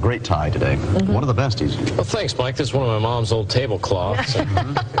 first of all. Great tie today. Mm-hmm. One of the best he's used. Well, thanks, Mike. This is one of my mom's old tablecloths.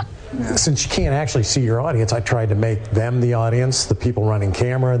 Since you can't actually see your audience, I tried to make them the audience, the people running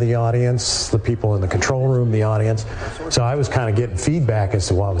camera the audience, the people in the control room the audience. So I was kind of getting feedback as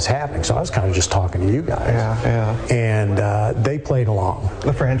to what was happening. So I was kind of just talking to you guys. Yeah. And they played along.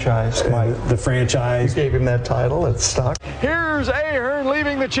 The franchise. The franchise. You gave him that title. It's stuck. Here's Ahern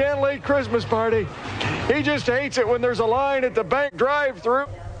leaving the Channel 8 Christmas party. He just hates it when there's a line at the bank drive-thru.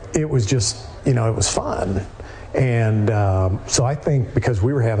 It was just, it was fun. And so I think because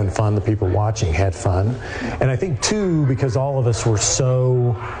we were having fun, the people watching had fun. And I think, too, because all of us were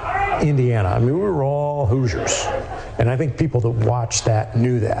so Indiana. I mean, we were all Hoosiers. And I think people that watched that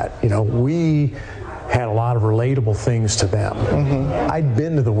knew that. We had a lot of relatable things to them. Mm-hmm. I'd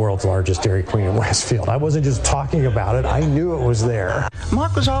been to the world's largest Dairy Queen in Westfield. I wasn't just talking about it. I knew it was there.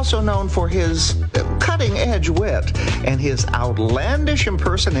 Mark was also known for his cutting-edge wit and his outlandish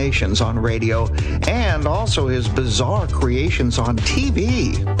impersonations on radio, and also his bizarre creations on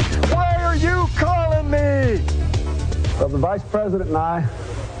TV. Why are you calling me? Well, the Vice President and I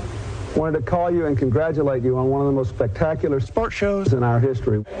wanted to call you and congratulate you on one of the most spectacular sports shows in our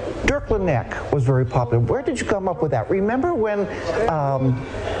history. Dirk Laennec was very popular. Where did you come up with that? Remember when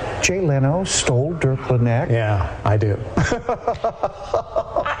Jay Leno stole Dirk Laennec? Yeah, I do.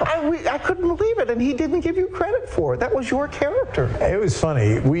 I couldn't believe it, and he didn't give you credit for it. That was your character. It was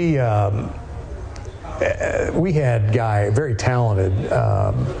funny. We had very talented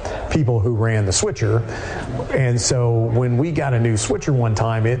people who ran the switcher, and so when we got a new switcher one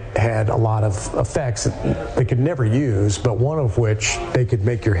time, it had a lot of effects that they could never use, but one of which they could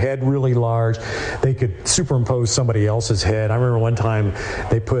make your head really large. They could superimpose somebody else's head. I remember one time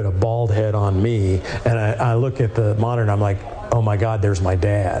they put a bald head on me, and I look at the monitor and I'm like, oh my God, there's my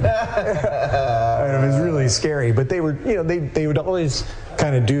dad. And it was really scary, but they were, they would always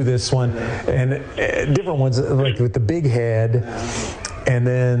kind of do this one, and different ones, like with the big head, and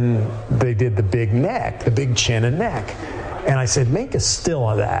then they did the big neck, the big chin and neck. And I said, make a still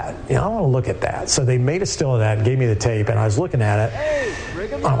of that. I want to look at that. So they made a still of that and gave me the tape, and I was looking at it.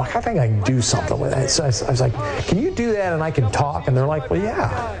 I'm like, I think I can do something with it. So I was like, can you do that and I can talk? And they're like, well,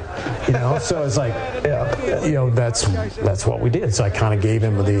 yeah. So it's like, that's what we did. So I kind of gave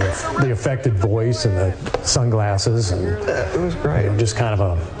him the affected voice and the sunglasses, and it was great. Just kind of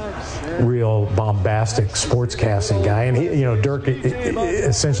a real bombastic sportscasting guy. And he, Dirk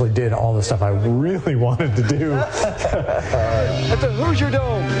essentially did all the stuff I really wanted to do. At the Hoosier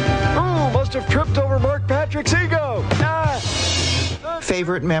Dome, who must have tripped over Mark Patrick's ego?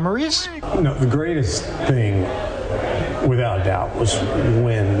 Favorite memories? No, the greatest thing, without a doubt, was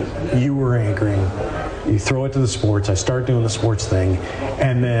when you were anchoring. You throw it to the sports. I start doing the sports thing,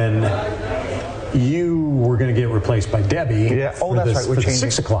 and then you were going to get replaced by Debbie. Yeah. Oh, that's right. For the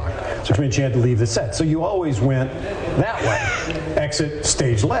 6 o'clock, which meant you had to leave the set. So you always went that way. Exit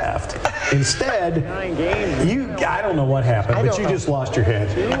stage left. Instead, I don't know what happened, but you just lost your head.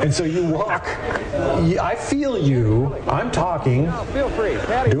 And so you walk. I feel you. I'm talking,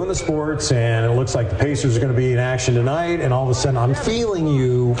 doing the sports, and it looks like the Pacers are going to be in action tonight. And all of a sudden, I'm feeling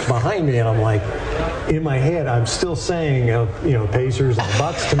you behind me, and I'm like, in my head, I'm still saying, Pacers and the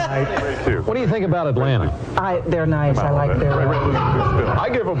Bucks tonight. What do you think about Atlanta? They're nice. I like their I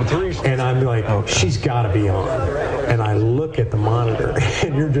give them a 3. And I'm like, she's got to be on. And I look at the monitor,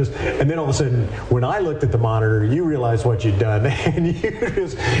 and then all of a sudden, when I looked at the monitor, you realized what you'd done, and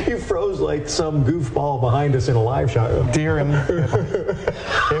you froze like some goofball behind us in a live shot. Dear him.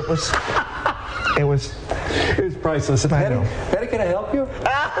 It was priceless. Betty, can I help you?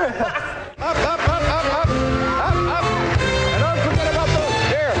 Up. And don't forget about those.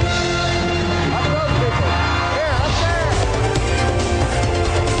 Here. Up those people. Here, up there.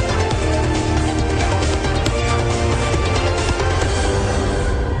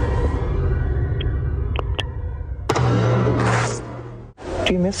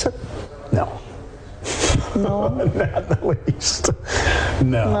 Do you miss it? No. No? Not the least.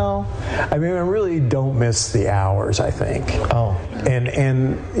 No. I mean, I really don't miss the hours, I think. Oh.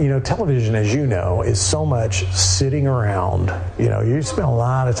 And television, as you know, is so much sitting around. You spend a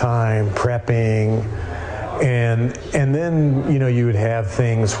lot of time prepping, and then, you would have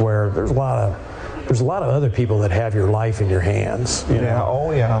things where there's a lot of other people that have your life in your hands. Yeah.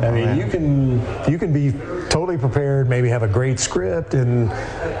 Oh, yeah. I mean, you can be totally prepared, maybe have a great script, and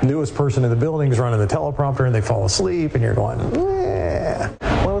newest person in the building is running the teleprompter, and they fall asleep, and you're going, yeah.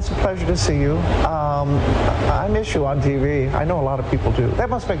 Well, it's a pleasure to see you. I miss you on TV. I know a lot of people do. That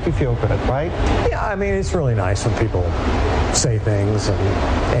must make you feel good, right? Yeah, I mean, it's really nice when people say things,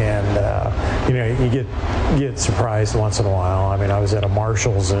 and you get surprised once in a while. I mean, I was at a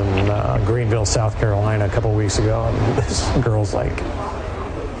Marshall's in Greenville, South Carolina a couple of weeks ago, and this girl's like,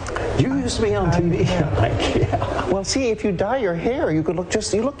 you used to be on TV. I'm like, yeah. Well, see, if you dye your hair, you look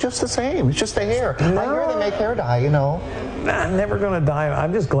just the same. It's just the hair. I hear they make hair dye, I'm never going to dye.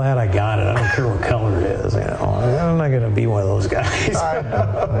 I'm just glad I got it. I don't care what color it is. I'm not going to be one of those guys. I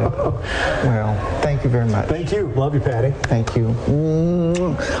know. Well, thank you very much. Thank you. Love you, Patty. Thank you.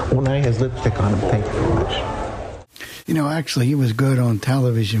 Well, now he has lipstick on him. Thank you very much. Actually, he was good on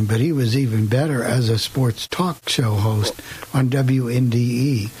television, but he was even better as a sports talk show host on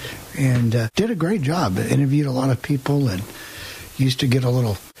WNDE, and did a great job. Interviewed a lot of people, and used to get a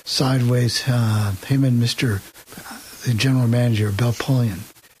little sideways. Him and the general manager, Bill Pullian,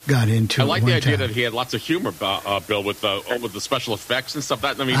 got into. I like the idea that he had lots of humor, Bill, with the special effects and stuff.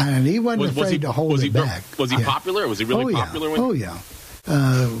 And he wasn't afraid to hold it back. Was he popular? Was he really popular? Oh yeah.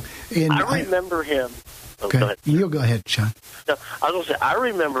 I remember him. Okay. Go ahead. You go ahead, Sean. No, I was going to say, I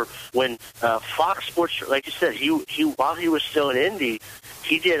remember when Fox Sports, like you said, he while he was still in Indy,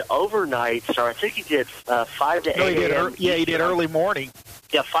 he did overnights, or I think he did 5 to 8 a.m. He did early morning.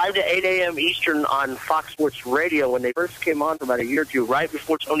 Yeah, 5 to 8 a.m. Eastern on Fox Sports Radio when they first came on for about a year or two, right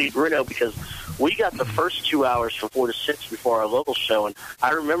before Tony Bruno, because we got the first 2 hours from 4 to 6 before our local show. And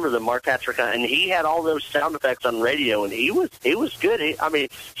I remember the Mark Patrick, and he had all those sound effects on radio, and he was good.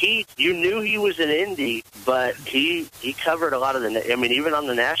 You knew he was in Indy, but he covered a lot of even on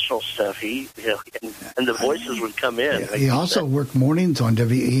the national stuff, and the voices would come in. Yeah, he also worked mornings on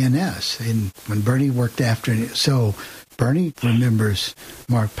WENS, and when Bernie worked afternoon. So Bernie remembers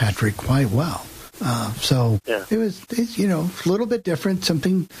Mark Patrick quite well. It's a little bit different,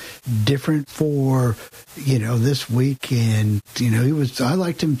 something different for, this week. And, I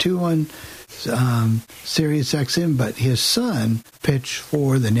liked him too on Sirius XM, but his son pitched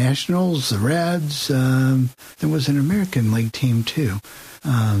for the Nationals, the Reds. There was an American League team too.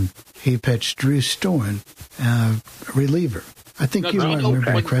 He pitched Drew Storen, reliever. I think you might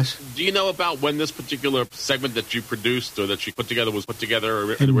remember that, Chris. Do you know about when this particular segment that you produced or that you put together was put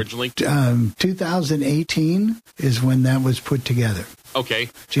together originally? 2018 is when that was put together. Okay.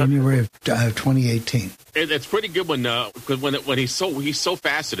 January of 2018. It's pretty good when he's so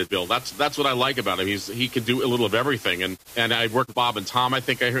faceted, Bill. That's what I like about him. He can do a little of everything. And I worked with Bob and Tom, I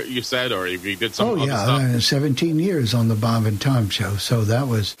think I heard you said, or he did some other stuff. 17 years on the Bob and Tom show. So that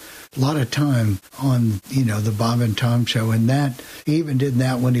was a lot of time on, the Bob and Tom show. And that, he even did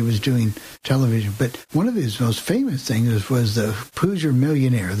that when he was doing television. But one of his most famous things was the Hoosier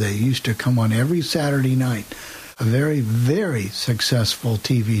Millionaire that used to come on every Saturday night. A very, very successful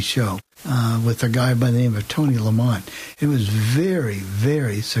TV show with a guy by the name of Tony Lamont. It was very,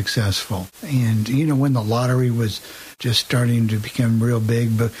 very successful. And, when the lottery was just starting to become real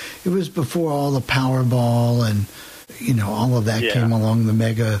big, but it was before all the Powerball and, all of that came along, the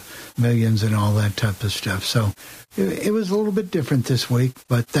Mega Millions and all that type of stuff. So it was a little bit different this week,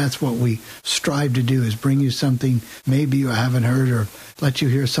 but that's what we strive to do, is bring you something maybe you haven't heard or let you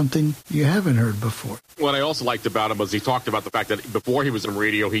hear something you haven't heard before. What I also liked about him was he talked about the fact that before he was in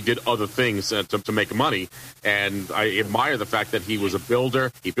radio, he did other things to make money. And I admire the fact that he was a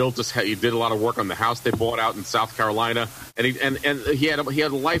builder. He did a lot of work on the house they bought out in South Carolina. And he had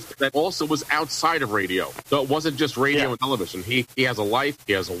a life that also was outside of radio. So it wasn't just radio and television. He has a life,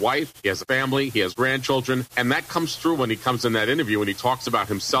 he has a wife, he has a family, he has grandchildren. And that comes through when he comes in that interview and he talks about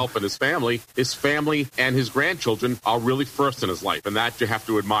himself and his family. His family and his grandchildren are really first in his life. And that you have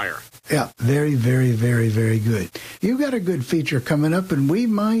to admire. Yeah, very, very, very, very good. You've got a good feature coming up, and we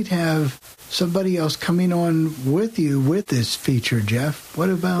might have somebody else coming on with you with this feature, Jeff. What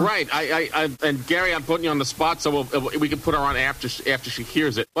about? Right. And Gary, I'm putting you on the spot, so we can put her on after she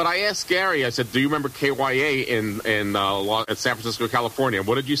hears it. But I asked Gary, I said, do you remember KYA in San Francisco, California?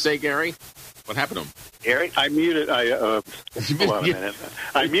 What did you say, Gary? What happened to him? Gary? I muted. Hold on a minute.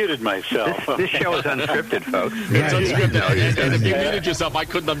 I muted myself. This show is unscripted, folks. It's unscripted. And if you muted yourself, I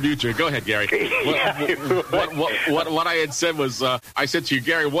couldn't unmute you. Go ahead, Gary. What I had said was, I said to you,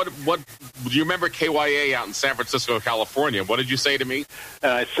 Gary, what do you remember KYA out in San Francisco, California? What did you say to me?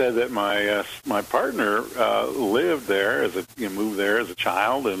 And I said that my partner lived there moved there as a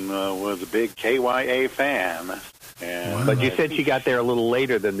child and was a big KYA fan. But you said she got there a little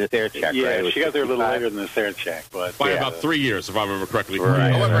later than this air check, right? Yeah, she got there a little later than this air check. But by about 3 years, if I remember correctly.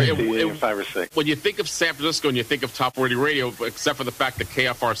 Right. However, 5 or 6. When you think of San Francisco and you think of Top 40 Radio, except for the fact that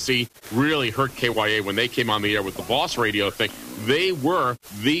KFRC really hurt KYA when they came on the air with the Boss Radio thing, they were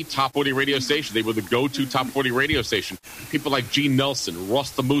the Top 40 radio station. They were the go-to Top 40 radio station. People like Gene Nelson,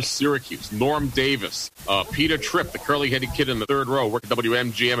 Ross the Moose Syracuse, Norm Davis, Peter Tripp, the curly-headed kid in the third row, worked at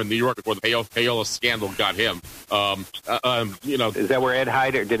WMGM in New York before the payola scandal got him. Is that where Ed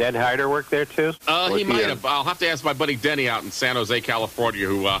Hyder? Did Ed Hyder work there too? He might have. I'll have to ask my buddy Denny out in San Jose, California,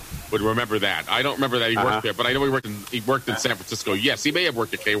 who would remember that. I don't remember that he worked there, but I know he worked in San Francisco. Yes, he may have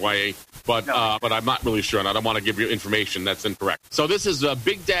worked at KYA, but I'm not really sure, and I don't want to give you information that's incorrect. So this is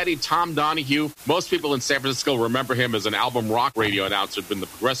Big Daddy Tom Donahue. Most people in San Francisco remember him as an album rock radio announcer in the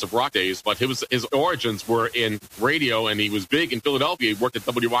progressive rock days, but his origins were in radio, and he was big in Philadelphia. He worked at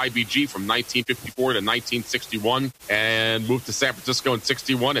WIBG from 1954 to 1961, and moved to San Francisco in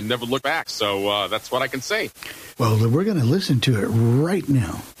 61 and never looked back. So that's what I can say. Well, we're going to listen to it right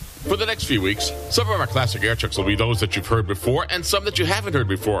now. For the next few weeks, some of our classic air checks will be those that you've heard before and some that you haven't heard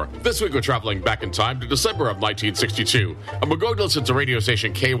before. This week we're traveling back in time to December of 1962. And we're going to listen to radio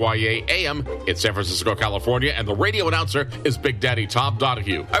station KYA AM in San Francisco, California, and the radio announcer is Big Daddy Tom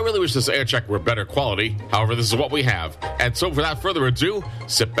Donahue. I really wish this air check were better quality. However, this is what we have. And so without further ado,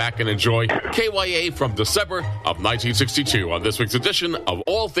 sit back and enjoy KYA from December of 1962 on this week's edition of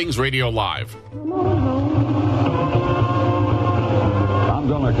All Things Radio Live. I'm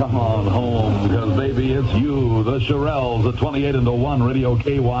gonna come on home because, baby, it's you, the Shirelles, the 28-1 Radio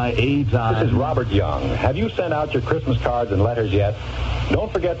KYA time. This is Robert Young. Have you sent out your Christmas cards and letters yet?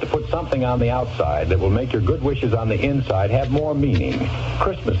 Don't forget to put something on the outside that will make your good wishes on the inside have more meaning.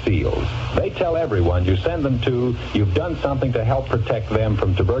 Christmas seals. They tell everyone you send them to, you've done something to help protect them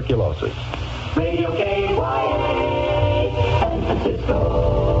from tuberculosis. Radio KYA, San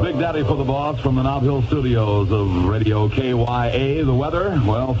Francisco. Big Daddy for the boss from the Nob Hill studios of Radio KYA. The weather?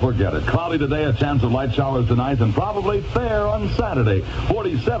 Well, forget it. Cloudy today, a chance of light showers tonight, and probably fair on Saturday.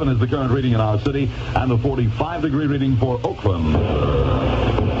 47 is the current reading in our city, and the 45-degree reading for Oakland.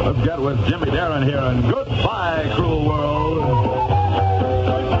 Let's get with Jimmy Darren here, and goodbye, cruel world.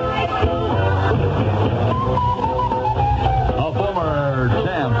 A former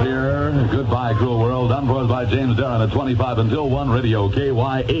champ here. Goodbye, cruel world. Done for us by James Darren at 25 until 1 Radio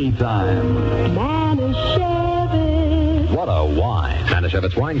KYA time. Man is Chevy. What a wine.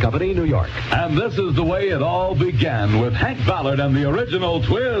 Manischewitz Wine Company, New York. And this is the way it all began with Hank Ballard and the original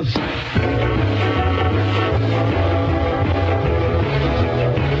twist.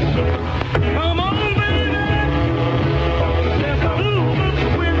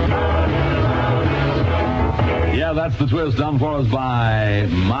 Yeah, that's the twist done for us by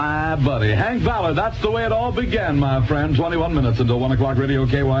my buddy Hank Ballard. That's the way it all began, my friend. 21 minutes until 1 o'clock radio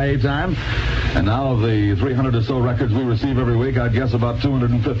KYA time. And now of the 300 or so records we receive every week, I'd guess about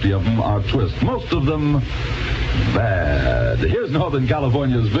 250 of them are twist. Most of them bad. Here's Northern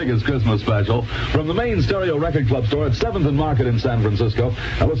California's biggest Christmas special from the main Stereo Record Club store at 7th and Market in San Francisco.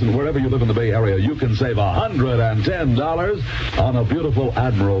 Now listen, wherever you live in the Bay Area, you can save $110 on a beautiful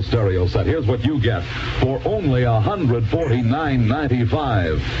Admiral stereo set. Here's what you get for only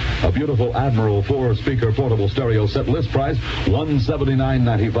 $149.95. A beautiful Admiral 4-speaker portable stereo set, list price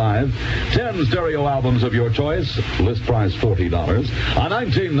 $179.95. 10 stereo albums of your choice, list price $40. A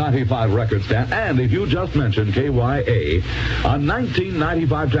 $19.95 record stand, and if you just mentioned KYA, a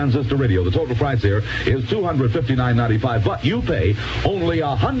 $19.95 transistor radio. The total price here is $259.95, but you pay only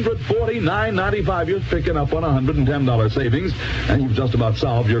 $149.95. You're picking up on $110 savings, and you've just about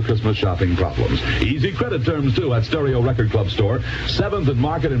solved your Christmas shopping problems. Easy credit terms, too, at Stereo Record Club store, 7th and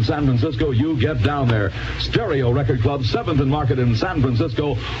Market in San Francisco. You get down there. Stereo Record Club, 7th and Market in San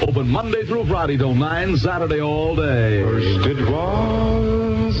Francisco, open Monday through Friday till 9, Saturday all day. First it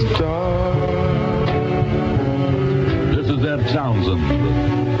was dark. This is Ed Townsend.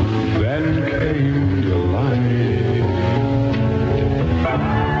 Then came the light.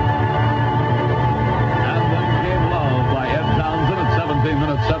 And then came Love by Ed Townsend at 17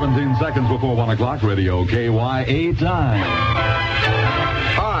 minutes, 17 seconds before 1 o'clock, radio KYA time.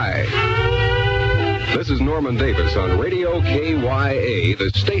 Hi. This is Norman Davis on Radio KYA, the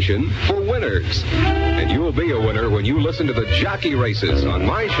station for winners. And you will be a winner when you listen to the jockey races on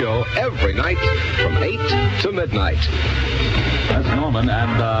my show every night from 8 to midnight. That's Norman,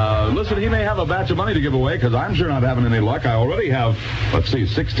 and listen, he may have a batch of money to give away, because I'm sure not having any luck. I already have,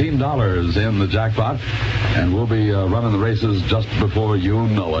 $16 in the jackpot, and we'll be running the races just before you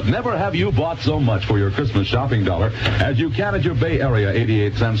know it. Never have you bought so much for your Christmas shopping dollar as you can at your Bay Area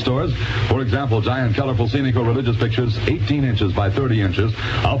 88-cent stores. For example, giant, colorful, scenic, or religious pictures, 18 inches by 30 inches.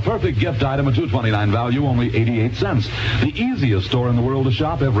 A perfect gift item, a $2.29 value, only 88 cents. The easiest store in the world to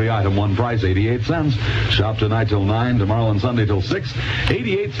shop. Every item, one price, 88 cents. Shop tonight till 9, tomorrow and Sunday till 6.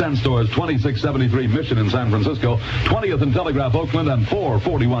 88-cent stores, 2673 Mission in San Francisco, 20th and Telegraph, Oakland, and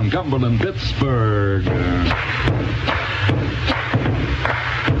 441 Cumberland, Pittsburgh.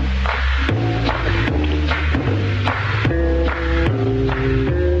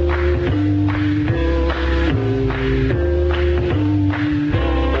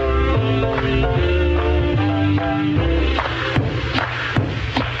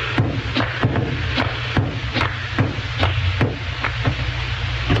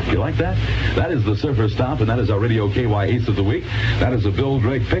 That is the Surfer Stomp, and that is our Radio KY Ace of the Week. That is a Bill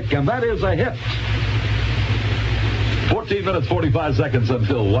Drake pick, and that is a hit. 14 minutes, 45 seconds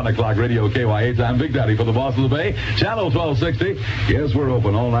until 1 o'clock radio KYA time. Big Daddy for the Boss of the Bay, Channel 1260. Yes, we're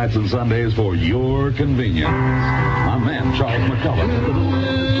open all nights and Sundays for your convenience. My man, Charles McCullough. A little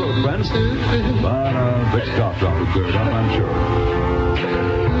throat, friends. But Vic's cough drop is cleared up, I'm sure.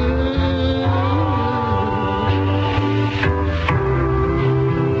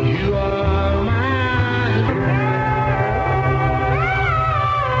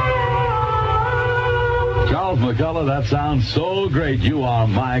 McCullough, that sounds so great. You are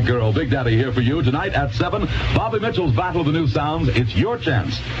my girl. Big Daddy here for you tonight at 7. Bobby Mitchell's Battle of the New Sounds. It's your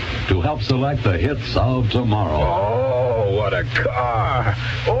chance to help select the hits of tomorrow. Oh, what a car.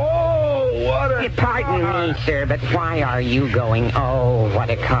 Oh, what a Pardon me, sir, but why are you going, oh, what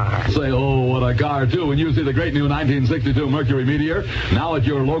a car? Say, oh, what a car, too, when you see the great new 1962 Mercury Meteor. Now at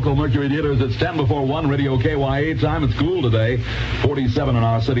your local Mercury dealers, it's 10 before 1, radio KYA time. It's cool today. 47 in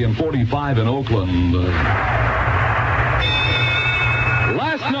our city and 45 in Oakland.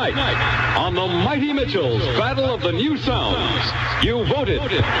 Last night, on the Mighty Mitchells Battle of the New Sounds, you voted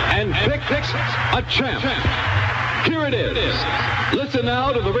and picked a champ. Here it is. Listen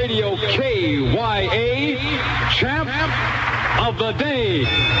now to the radio KYA Champ of the Day.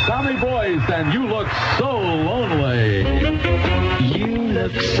 Tommy Boyce, and You Look So Lonely. You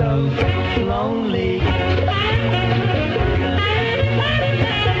look so lonely.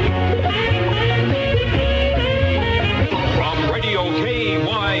 From Radio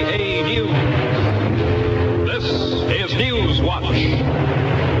KYA News, this is News Watch.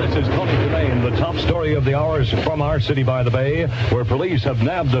 This is Tony Tremaine, the the top story of the hours from our city by the bay, where police have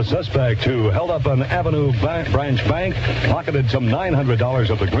nabbed a suspect who held up an Avenue branch bank, pocketed some $900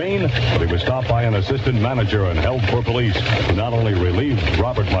 of the green, but he was stopped by an assistant manager and held for police, who not only relieved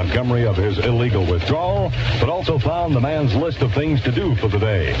Robert Montgomery of his illegal withdrawal, but also found the man's list of things to do for the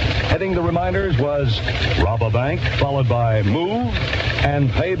day. Heading the reminders was rob a bank, followed by move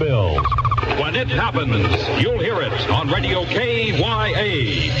and pay bills. When it happens, you'll hear it on Radio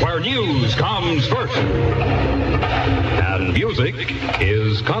KYA, where news comes first. And music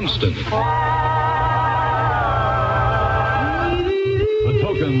is constant. The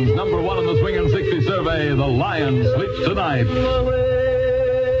Tokens, number one in the Swing and 60 survey, The Lion Sleeps Tonight.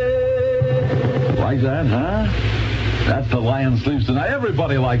 Like that, huh? That's The Lion Sleeps Tonight.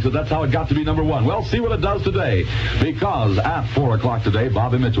 Everybody likes it. That's how it got to be number one. Well, see what it does today. Because at 4 o'clock today,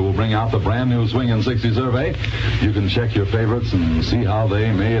 Bobby Mitchell will bring out the brand new Swing and 60 survey. You can check your favorites and see how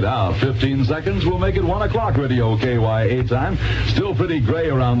they made out. 15 seconds will make it 1 o'clock Radio KYA time. Still pretty gray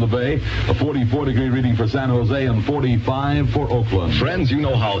around the bay. A 44-degree reading for San Jose and 45 for Oakland. Friends, you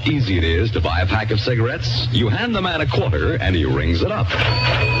know how easy it is to buy a pack of cigarettes. You hand the man a quarter and he rings it up.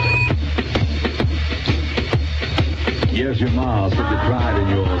 Yes, your ma said you cried in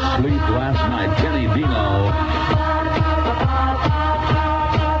your sleep last night. Kenny Dino.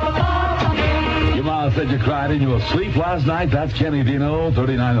 Your ma said you cried in your sleep last night. That's Kenny Dino.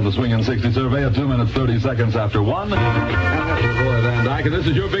 39 in the Swing and 60 survey at 2 minutes, 30 seconds after 1. And Van Dyke. And this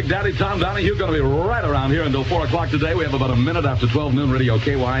is your Big Daddy, Tom Donahue. Going to be right around here until 4 o'clock today. We have about a minute after 12 noon Radio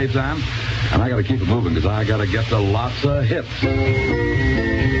KYA time. And I got to keep it moving because I got to get to lots of hits.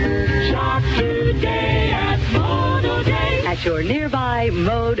 Shop today at Mode O'Day. At your nearby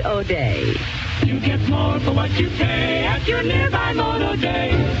Mode O'Day. You get more for what you pay at your nearby Mode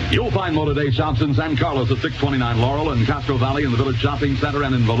O'Day. You'll find Mode O'Day shops in San Carlos at 629 Laurel, in Castro Valley in the Village Shopping Center,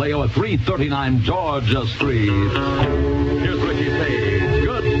 and in Vallejo at 339 Georgia Street. Here's Ricky Page.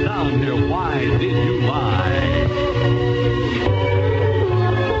 Good sound here. Why did you lie?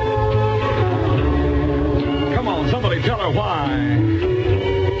 Come on, somebody tell her why.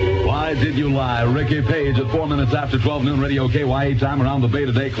 Why did you lie? Ricky Page at 4 minutes after 12 noon Radio KYA time. Around the bay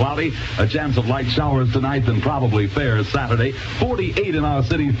today, cloudy. A chance of light showers tonight and probably fair Saturday. 48 in our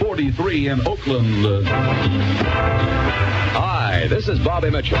city, 43 in Oakland. Hi, this is Bobby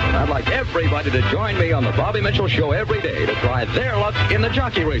Mitchell. I'd like everybody to join me on the Bobby Mitchell Show every day to try their luck in the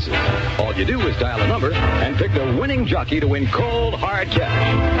jockey races. All you do is dial a number and pick the winning jockey to win cold, hard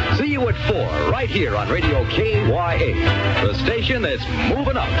cash. See you at 4 right here on Radio KYA, the station that's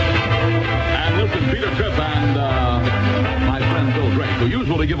moving up. And listen, Peter Tripp and my friend Bill Drake, who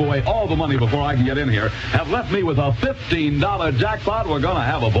usually give away all the money before I can get in here, have left me with a $15 jackpot. We're going to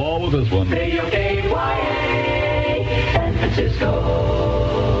have a ball with this one. Radio KYA, San Francisco.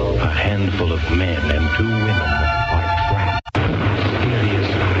 A handful of men and 2 women are trapped.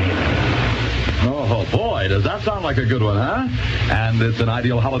 Oh, boy, does that sound like a good one, huh? And it's an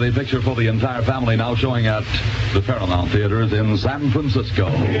ideal holiday picture for the entire family, now showing at the Paramount Theaters in San Francisco.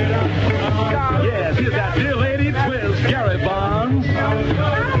 Yes, here's that dear lady twist, Gary Barnes. You don't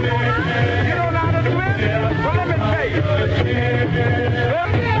know how to twist? Well, let me tell you.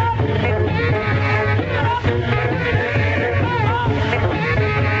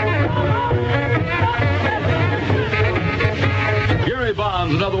 Gary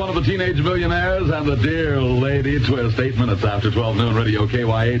Bonds, another one of the teenage millionaires, and the dear lady twist. 8 minutes after 12 noon Radio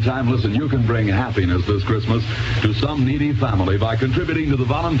KYA time. Listen, you can bring happiness this Christmas to some needy family by contributing to the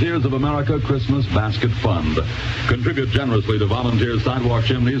Volunteers of America Christmas Basket Fund. Contribute generously to Volunteers Sidewalk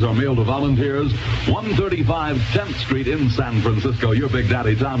Chimneys or mail to Volunteers, 135 10th Street in San Francisco. Your Big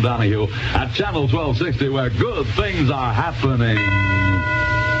Daddy, Tom Donahue, at Channel 1260, where good things are happening.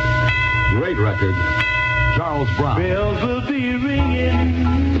 Great record. Charles Brown. Bells will be ringing.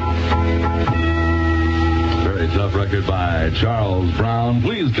 Very tough record by Charles Brown.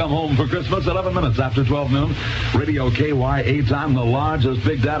 Please come home for Christmas, 11 minutes after 12 noon. Radio KYA time, the largest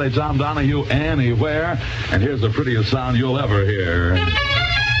Big Daddy Tom Donahue anywhere. And here's the prettiest sound you'll ever hear.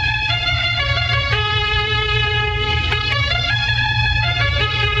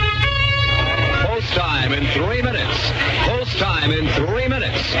 Post time in 3 minutes. Post time in 3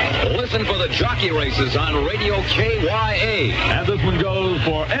 minutes. Listen for the jockey races on Radio KYA. And this one goes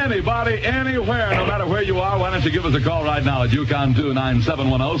for anybody, anywhere, no matter where you are. Why don't you give us a call right now at Yukon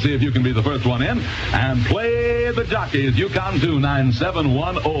 29710. See if you can be the first one in. And play the jockeys. Yukon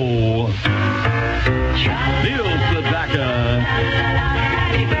 29710. Neil Sedaka.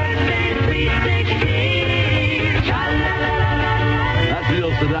 That's Neil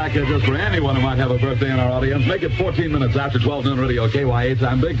Sedaka, just for anyone who might have a birthday in our audience. Make it 14 minutes after 12 noon radio KYA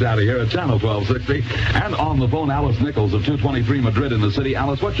time. Big Daddy here at Channel 1260. And on the phone, Alice Nichols of 223 Madrid in the city.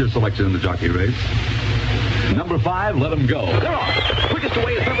 Alice, what's your selection in the jockey race? Number 5, Let 'Em Go. They're off. Quickest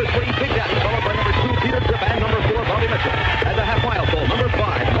away is number 3, Big Daddy, followed by number 2, Peter Tripp, and number 4, Bobby Mitchell. At the half-mile pole, number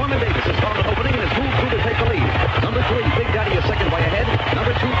 5, Norman Davis is found an opening and is moved through to take the lead. Number 3, Big Daddy is second by a head.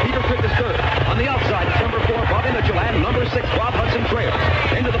 Number 2, Peter Tripp is third. On the outside, it's number 4, Bobby Mitchell, and number 6, Bob Hudson trails.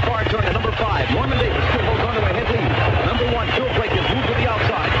 Into the far turn at number 5, Norman Davis still holds on to a head lead. Number 1, Bill Drake is moved to the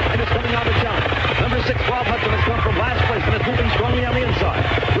outside and is coming on to challenge. Number 6, Bob Hudson has come from last place and is moving strongly on the inside.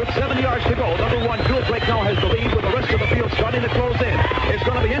 With 7 yards to go, number 1, Bill Drake now has the lead with the rest of the field starting to close in. It's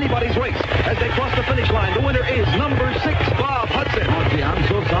going to be anybody's race as they cross the finish line. The winner is number 6, Bob Hudson. Okay, I'm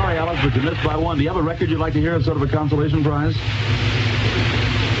so sorry, Alice, but you missed by 1. Do you have a record you'd like to hear as sort of a consolation prize?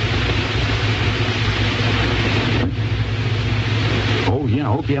 Oh,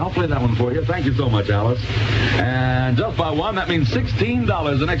 yeah, okay, I'll play that one for you. Thank you so much, Alice. And just by 1, that means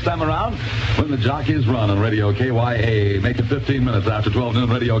 $16 the next time around when the jockeys run on Radio KYA. Make it 15 minutes after 12 noon,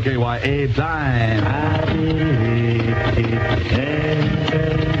 Radio KYA time.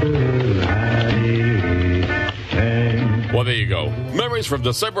 Well, there you go. Memories from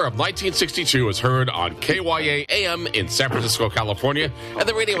December of 1962 is heard on KYA AM in San Francisco, California, and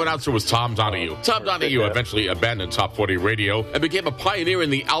the radio announcer was Tom Donahue. Tom Donahue eventually abandoned Top 40 radio and became a pioneer in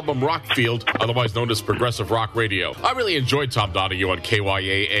the album rock field, otherwise known as progressive rock radio. I really enjoyed Tom Donahue on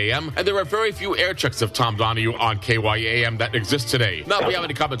KYA AM, and there are very few air checks of Tom Donahue on KYA AM that exist today. Now, if you have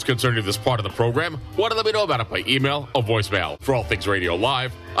any comments concerning this part of the program, want to let me know about it by email or voicemail. For All Things Radio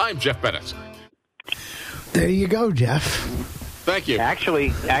Live, I'm Jeff Bennett. There you go, Jeff. Thank you. Actually,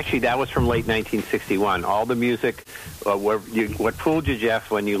 that was from late 1961. All the music, what fooled you,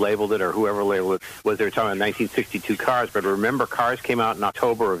 Jeff, when you labeled it, or whoever labeled it, was they were talking about 1962 Cars. But remember, Cars came out in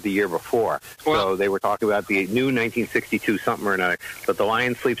October of the year before. So they were talking about the new 1962 something or another. But The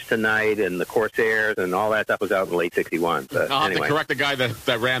Lion Sleeps Tonight and the Corsairs and all that stuff was out in late 61. But I'll have anyway. to correct the guy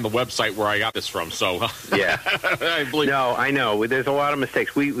that ran the website where I got this from. So yeah. I believe. No, I know. There's a lot of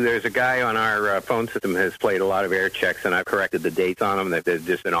mistakes. There's a guy on our phone system has played a lot of air checks, and I've corrected the dates on them that they've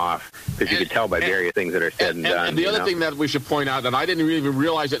just been off because you could tell by various things that are said and done. And the other thing that we should point out, and I didn't even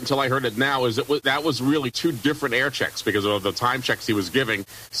realize it until I heard it now, is that was really 2 different air checks because of the time checks he was giving.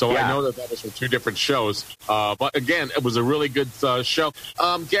 So I know that was from 2 different shows. But again, it was a really good show.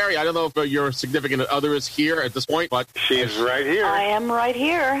 Gary, I don't know if your significant other is here at this point, but she's right here. I am right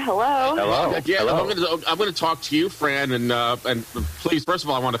here. Hello. Yeah, Hello. I'm going to talk to you, Fran, and please, first of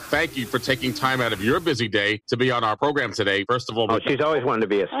all, I want to thank you for taking time out of your busy day to be on our program today. First of all, she's always wanted to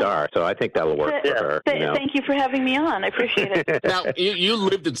be a star, so I think that'll work for her. Thank you for having me on. I appreciate it. Now, you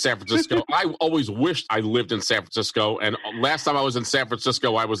lived in San Francisco. I always wished I lived in San Francisco, and last time I was in San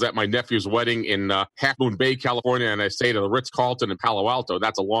Francisco, I was at my nephew's wedding in Half Moon Bay, California, and I stayed at the Ritz-Carlton in Palo Alto.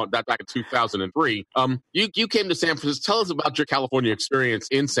 That's back in 2003. You came to San Francisco. Tell us about your California experience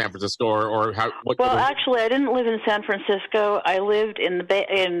in San Francisco, or how. Actually, I didn't live in San Francisco. I lived in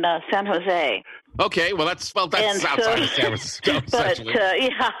San Jose. Okay, well that's outside of San Francisco.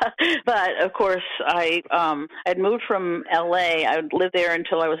 But of course I'd moved from L.A. I lived there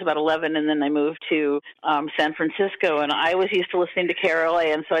until I was about 11, and then I moved to San Francisco, and I was used to listening to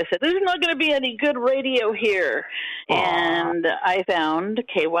KRLA, and so I said, "There's not going to be any good radio here," and I found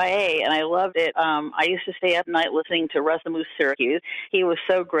KYA, and I loved it. I used to stay up night listening to Russ the Moose Syracuse. He was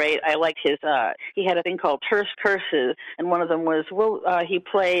so great. I liked his. He had a thing called Terse Curses, and one of them was he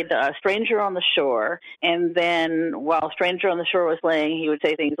played Stranger on the Shore, and then while Stranger on the Shore was playing, he would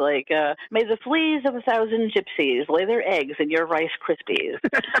say things like, "May the fleas of 1,000 gypsies lay their eggs in your Rice Krispies."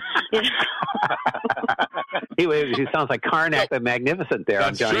 He sounds like Karnak the Magnificent there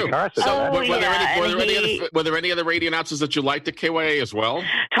on Johnny Carson. So, were there any other radio announcers that you liked at KYA as well?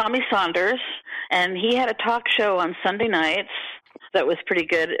 Tommy Saunders, and he had a talk show on Sunday nights that was pretty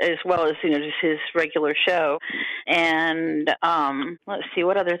good, as well as just his regular show. And let's see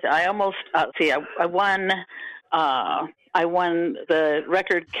what others. I almost I won. I won the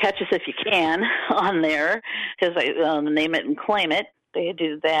record "Catch Us If You Can" on there because I name it and claim it. They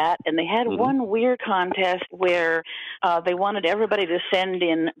do that, and they had one weird contest where they wanted everybody to send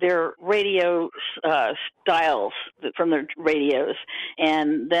in their radio styles from their radios,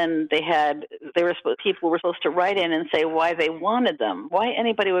 and then people were supposed to write in and say why they wanted them. Why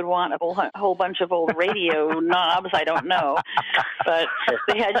anybody would want a whole bunch of old radio knobs, I don't know, but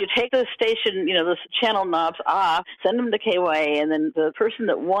they had you take the station, the channel knobs off, send them to KYA, and then the person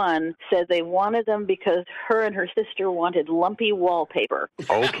that won said they wanted them because her and her sister wanted lumpy wallpaper. wallpaper.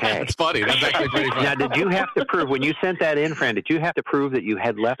 Okay. That's funny. That's actually pretty funny. Now, did you have to prove, when you sent that in, Fran, did you have to prove that you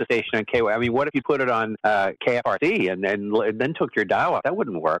had left the station on KY? I mean, what if you put it on KFRC and then took your dial up? That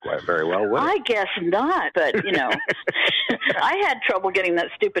wouldn't work very well, would it? I guess not, but, I had trouble getting that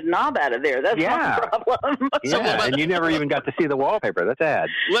stupid knob out of there. That's my problem. Yeah, and you never even got to see the wallpaper. That's sad.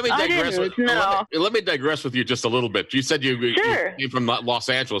 Let me digress. Let me digress with you just a little bit. You said you came from Los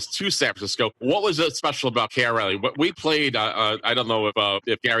Angeles to San Francisco. What was special about KRLA? What we played, I don't know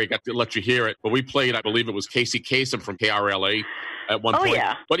if Gary got to let you hear it, but we played, I believe it was Casey Kasem from KRLA at one point.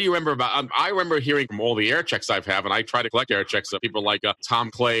 Yeah. What do you remember about? I remember hearing from all the air checks I've had, and I try to collect air checks of people like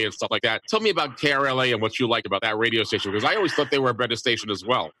Tom Clay and stuff like that. Tell me about KRLA and what you like about that radio station, because I always thought they were a better station as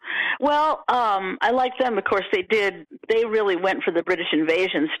well. Well, I like them. Of course, they really went for the British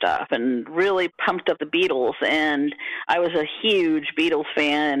invasion stuff and really pumped up the Beatles. And I was a huge Beatles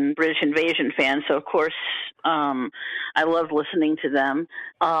fan, British invasion fan. So, of course, I loved listening to them.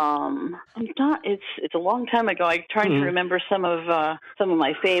 It's a long time ago. I'm trying to remember some of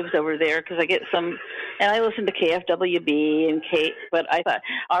my faves over there because I get some, and I listened to KFWB and but I thought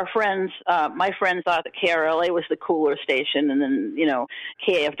my friends thought that KRLA was the cooler station, and then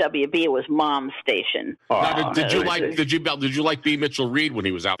KFWB was Mom's station. Now, did you like B. Mitchell Reed when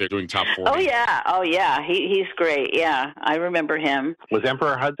he was out there doing Top 40? Oh yeah, he's great. Yeah, I remember him. Was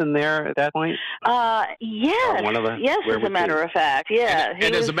Emperor Hudson there at that point? Yes. Yes, as a matter of fact. Yeah.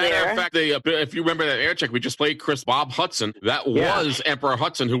 And as a matter of fact, if you remember that air check, we just played Bob Hudson. That was Emperor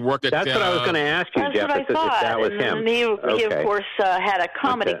Hudson who worked at... That's what I was going to ask you, Jeff, if that was him. And he of course, had a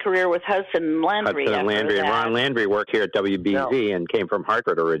comedy career with Hudson and Landry. Hudson and Landry. And Ron Landry worked here at WBZ and came from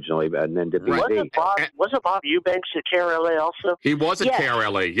Hartford originally, and then did BZ. Wasn't Bob Eubanks at KRLA also? He was at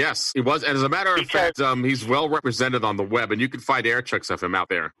KRLA, yes. He was. And as a matter of fact, he's well represented on the web, and you can find air checks of him out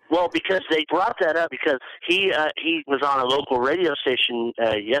there. Well, because they brought that up because he was on a local radio station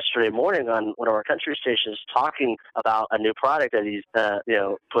yesterday morning on one of our country stations talking about a new product that he's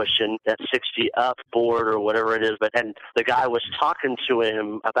pushing, that 60 Up board or whatever it is. And the guy was talking to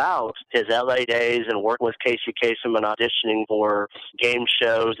him about his LA days and working with Casey Kasem and auditioning for game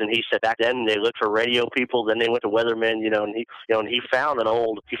shows. And he said back then they looked for radio people, then they went to weathermen, and he found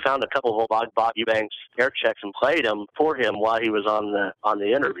a couple of Bob Eubanks air checks and played them for him while he was on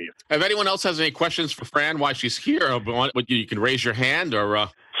the interview. If anyone else has any questions for Fran while she's here, you can raise your hand, or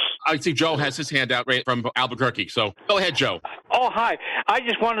I see Joe has his hand out right from Albuquerque. So go ahead, Joe. Oh, hi. I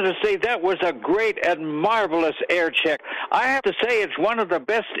just wanted to say that was a great and marvelous air check. I have to say it's one of the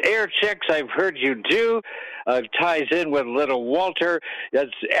best air checks I've heard you do. Ties in with Little Walter.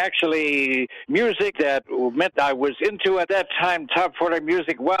 It's actually music that meant I was into at that time, Top 40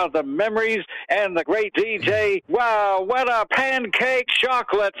 music. Wow, the memories and the great DJ. Wow, what a pancake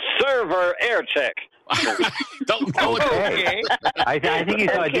chocolate server air check. Okay. I think he's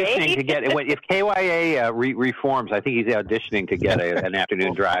auditioning to get if KYA reforms. I think he's auditioning to get an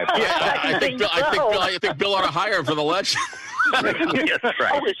afternoon drive. Yeah, I think Bill ought to hire him for the election. That's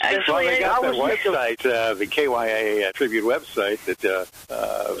right. Actually, they got that website, the KYA tribute website.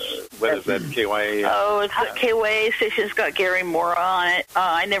 What is that? KYA? It's the KYA station's got Gary Moore on it.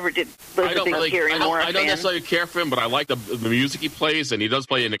 I never did. I don't necessarily care for him, but I like the music he plays, and he does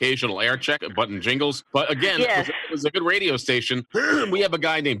play an occasional air check, button jingles. But again, it was a good radio station. We have a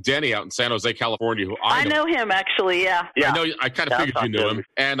guy named Denny out in San Jose, California, who I know him actually. Yeah. I kind of figured you knew him,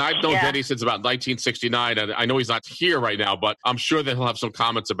 and I've known Denny since about 1969, and I know he's not here right now, but I'm sure that he'll have some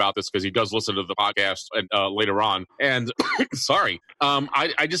comments about this because he does listen to the podcast and later on. And sorry,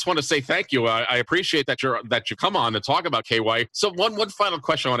 I just want to say thank you. I appreciate that you come on and talk about KY. So one final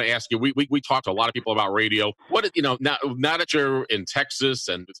question I want to ask you. We talked to a lot of people about radio. Now that you're in Texas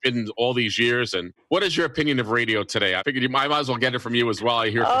and it's been all these years, and what is your opinion of radio today? I figured I might as well get it from you as well. I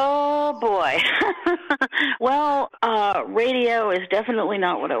hear. Oh boy. Well, radio is definitely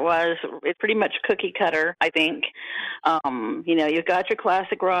not what it was. It's pretty much cookie cutter, I think. You've got your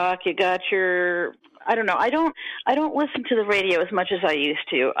classic rock, you got your, I don't know. I don't listen to the radio as much as I used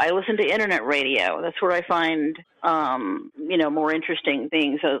to. I listen to internet radio. That's where I find, more interesting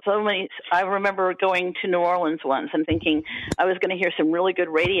things. I remember going to New Orleans once and thinking I was going to hear some really good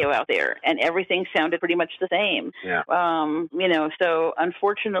radio out there, and everything sounded pretty much the same. Yeah. So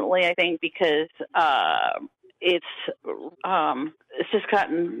unfortunately, I think because it's just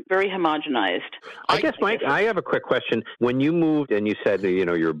gotten very homogenized. I guess, Mike, I have a quick question. When you moved and you said that,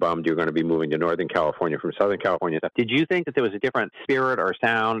 you're bummed you're going to be moving to Northern California from Southern California, did you think that there was a different spirit or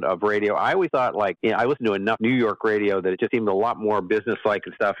sound of radio? I always thought, I listened to enough New York radio that it just seemed a lot more business-like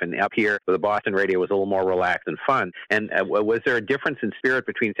and stuff, and up here, the Boston radio was a little more relaxed and fun. And was there a difference in spirit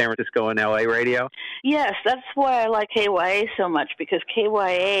between San Francisco and L.A. radio? Yes, that's why I like KYA so much, because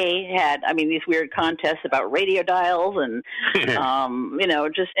KYA had, these weird contests about radio dials and,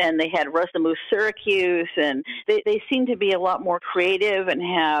 and they had Rustamu Syracuse, and they seem to be a lot more creative and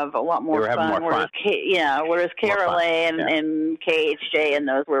have a lot more fun. Whereas KRLA and KHJ and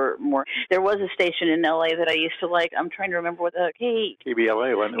those were more. There was a station in LA that I used to like. I'm trying to remember what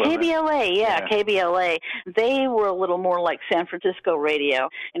KBLA, wasn't it? KBLA, yeah, KBLA. They were a little more like San Francisco radio.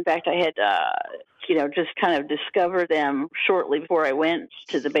 In fact, I had just kind of discovered them shortly before I went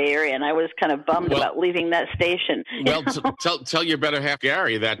to the Bay Area, and I was kind of bummed about leaving that station. Well, tell your better half,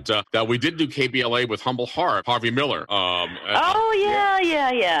 Gary, that we did do KBLA with Humble Heart, Harvey Miller. Yeah.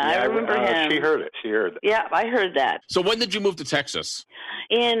 I remember him. She heard it. Yeah, I heard that. So when did you move to Texas?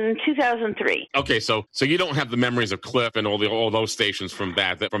 In 2003. Okay, so you don't have the memories of Cliff and all those stations from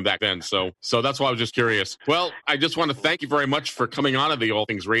back then. So that's why I was just curious. Well, I just want to thank you very much for coming on to the All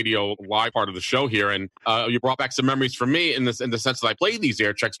Things Radio live part of the show here, and you brought back some memories for me in the sense that I played these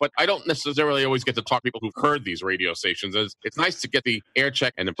air checks, but I don't necessarily always get to talk to people who've heard these radio stations. It's nice to get the air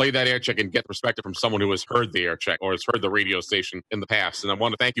check and to play that air check and get perspective from someone who has heard the air check or has heard the radio station in the past. And I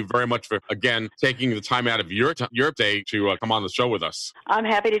want to thank you very much for again taking the time out of your day to come on the show with us. I'm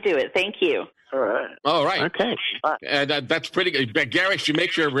happy to do it. Thank you. All right. Okay. And that's pretty good. Gary, you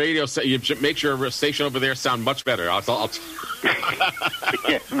make your station over there sound much better. I'm probably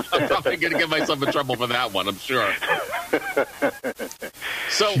going to get myself in trouble for that one, I'm sure.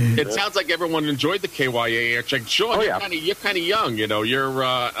 So it sounds like everyone enjoyed the KYA air check. Sean, you're kind of young. You're.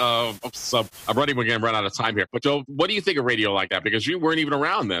 I'm running. We're going to run out of time here. But Joe, what do you think of radio like that? Because you weren't even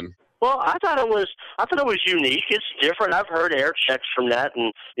around then. Well, I thought it was unique. It's different. I've heard air checks from that,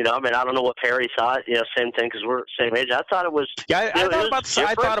 and I don't know what Perry thought. Same thing because we're the same age. I thought it was. Yeah, I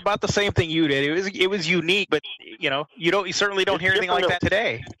thought about the same thing you did. It was unique, but you certainly don't hear anything like that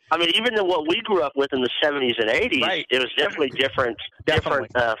today. Even than what we grew up with in the 70s and 80s, right. It was definitely different.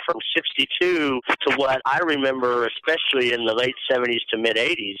 Different from 62 to what I remember, especially in the late 70s to mid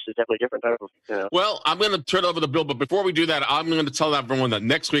 80s. It's definitely different type of. Well, I'm going to turn it over to Bill, but before we do that, I'm going to tell everyone that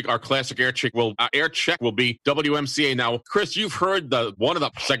next week our classic air check will be WMCA. Now, Chris, you've heard one of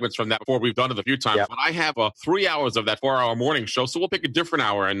the segments from that before. We've done it a few times, but I have 3 hours of that 4-hour morning show, so we'll pick a different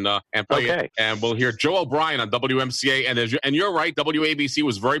hour and play it, and we'll hear Joe O'Brien on WMCA. And you're right, WABC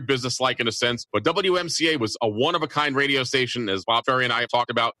was very businesslike in a sense, but WMCA was a one-of-a-kind radio station, as Bob Ferry and I have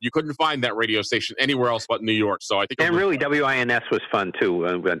talked about. You couldn't find that radio station anywhere else but New York. So I think, and really, WINS was fun too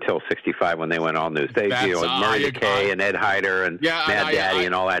until '65 when they went all news. Murray McKay and Ed Hyder and Mad Daddy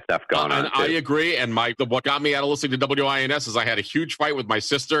and all that stuff going on. I agree. And what got me out of listening to WINS is I had a huge fight with my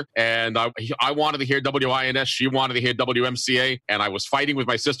sister, and I wanted to hear WINS. She wanted to hear WMCA, and I was fighting with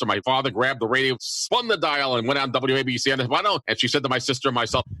my sister. My father grabbed the radio, spun the dial, and went on WABC. And I don't. And she said to my sister and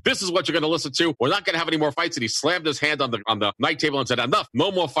myself, "This is what you're going to listen to. We're not going to have any more fights." And he slammed his hand on the night table and said, "Enough,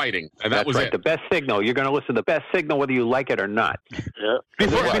 no more fighting." And that was right. The best signal. You're going to listen to the best signal whether you like it or not. Yeah.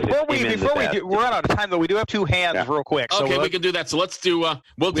 Before we run out of time, though, we do have two hands real quick. Okay, we can do that. So let's do.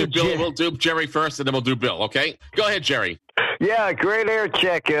 We'll do Bill. We'll do Jerry first, and then we'll do Bill. Okay, go ahead, Jerry. Yeah, great air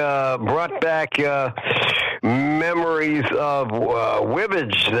check. Brought back memories of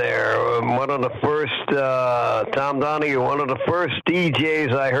Wibbage there. One of the first, Tom Donahue, one of the first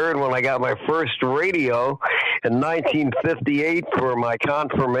DJs I heard when I got my first radio in 1958 for my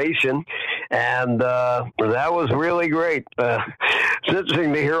confirmation. And that was really great. It's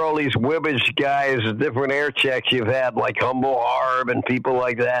interesting to hear all these Wibbage guys, different air checks you've had, like Humble Harb and people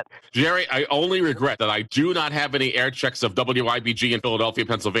like that. Jerry, I only regret that I do not have any air checks of WIBG in Philadelphia,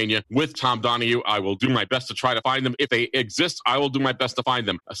 Pennsylvania with Tom Donahue. I will do my best to try to find them. If they exist, I will do my best to find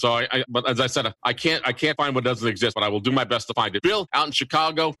them. So, but as I said, I can't find what doesn't exist, but I will do my best to find it. Bill, out in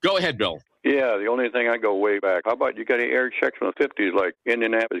Chicago, go ahead, Bill. Yeah, the only thing I go way back. How about you got any air checks from the 50s, like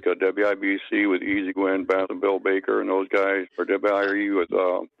Indianapolis, got WIBC with Easy Gwen, and Bill Baker and those guys, or WIRE with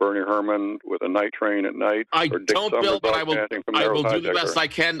Bernie Herman with A Night Train at Night. I don't, Bill, but I will do the best I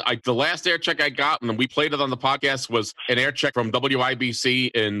can. The last air check I got, and we played it on the podcast, was an air check from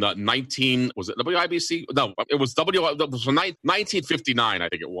WIBC in was it WIBC? No, it was from 1959, I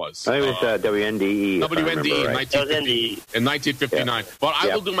think it was. I think it was WNDE. WNDE in 1959. Yeah. But I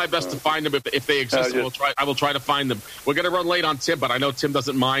will do my best to find them. them if they exist. I will try to find them. We're going to run late on Tim, but I know Tim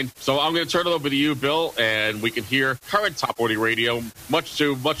doesn't mind. So I'm going to turn it over to you, Bill, and we can hear current Top 40 radio, much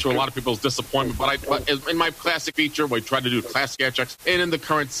to a lot of people's disappointment. But in my classic feature, we try to do classic air checks, and in the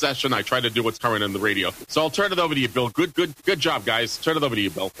current session, I try to do what's current in the radio. So I'll turn it over to you, Bill. Good job, guys. Turn it over to you,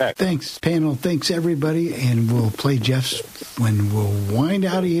 Bill. Thanks, panel. Thanks, everybody. And we'll play Jeff's when we'll wind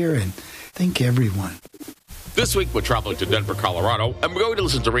out of here. And thank everyone. This week, we're traveling to Denver, Colorado, and we're going to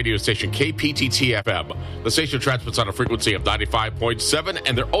listen to radio station KPTT-FM. The station transmits on a frequency of 95.7,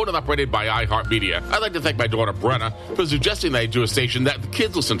 and they're owned and operated by iHeartMedia. I'd like to thank my daughter, Brenna, for suggesting that I do a station that the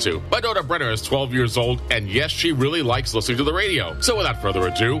kids listen to. My daughter, Brenna, is 12 years old, and yes, she really likes listening to the radio. So without further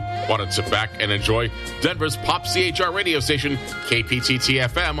ado, why don't sit back and enjoy Denver's pop CHR radio station,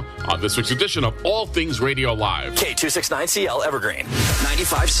 KPTT-FM, on this week's edition of All Things Radio Live. K269CL Evergreen,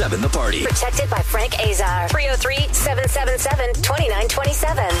 95.7 The Party. Protected by Frank Azar. 303-777-2927.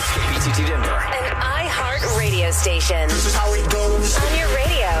 KPTT Denver. An iHeart radio station. This is how it goes. On your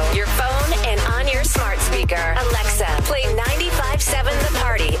radio, your phone, and on your smart speaker. Alexa, play 95.7 The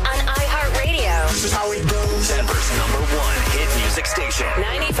Party on iHeart Radio. This is how it goes. Denver's #1 hit music station.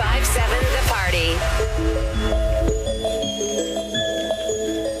 95.7 The Party.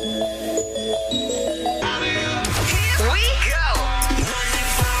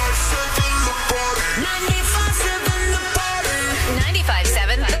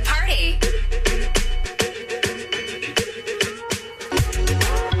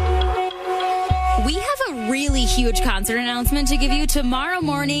 Huge concert announcement to give you tomorrow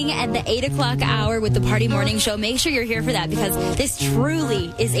morning at the 8 o'clock hour with the Party Morning Show. Make sure you're here for that because this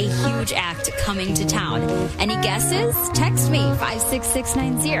truly is a huge act coming to town. Any guesses? Text me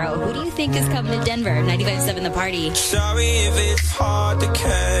 56690. Who do you think is coming to Denver? 95.7 The Party. Sorry if it's hard to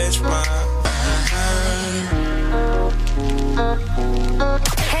catch my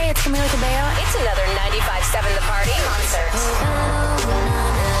Hey, it's Camila Cabello. It's another 95.7 The Party concert.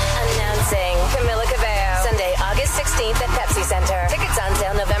 Announcing Camila Cabello. Sunday, August 16th at Pepsi Center. Tickets on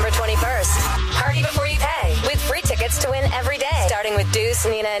sale November 21st. Party before you pay. With free tickets to win every day. Starting with Deuce,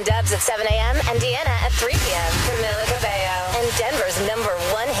 Nina, and Dubs at 7 a.m. and Deanna at 3 p.m. Camila Cabello. And Denver's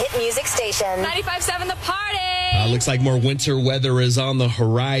 #1 hit music station. 95.7 The Party. Looks like more winter weather is on the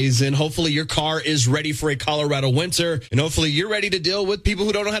horizon. Hopefully your car is ready for a Colorado winter. And hopefully you're ready to deal with people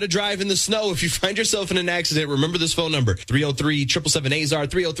who don't know how to drive in the snow. If you find yourself in an accident, remember this phone number, 303-777-AZAR,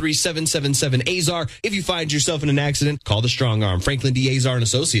 303-777-AZAR. If you find yourself in an accident, call the Strong Arm, Franklin D. Azar and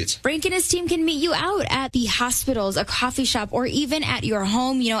Associates. Frank and his team can meet you out at the hospitals, a coffee shop, or even at your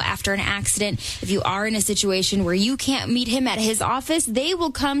home, after an accident. If you are in a situation where you can't meet him at his office, they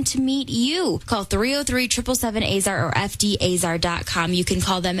will come to meet you. Call 303-777-AZAR or FDAZAR.com. You can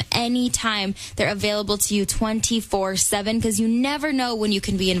call them anytime. They're available to you 24/7 because you never know when you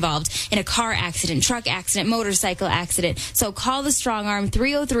can be involved in a car accident, truck accident, motorcycle accident. So call the Strong Arm,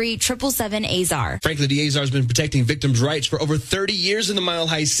 303-777-AZAR. Franklin D. Azar has been protecting victims' rights for over 30 years in the Mile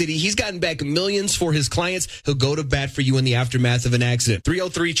High City. He's gotten back millions for his clients. He'll go to bat for you in the aftermath of an accident.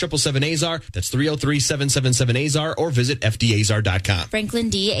 303-777-AZAR. That's 303-777-AZAR or visit FDAZAR.com. Franklin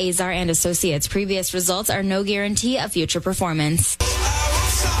D. Azar and Associates. Previous results are no guarantee of future performance.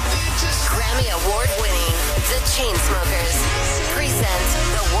 Grammy Award-winning The Chainsmokers present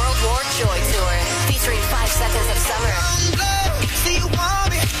the World War Joy Tour featuring 5 Seconds of Summer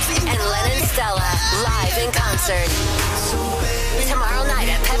and Lennon Stella live in concert. Tomorrow night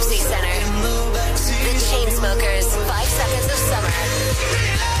at Pepsi Center, The Chainsmokers, 5 Seconds of Summer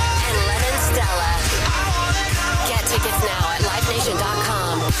and Lennon Stella. Get tickets now at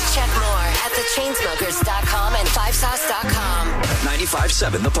LiveNation.com. Check more at thechainsmokers.com and 5sauce.com.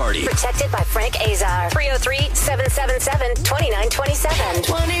 95.7 The Party. Protected by Frank Azar. 303-777-2927.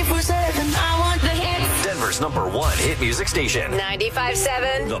 24/7. I want the hits. Denver's #1 hit music station.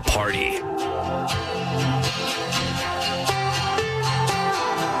 95.7 The Party.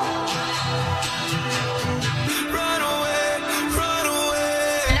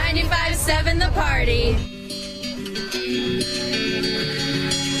 95.7 The Party.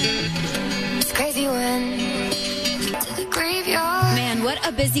 It's crazy when to the graveyard. Man, what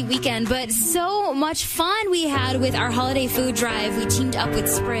a busy weekend, but so much fun we had with our holiday food drive. We teamed up with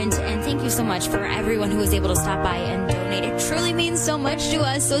Sprint, and thank you so much for everyone who was able to stop by and donate. It truly means so much to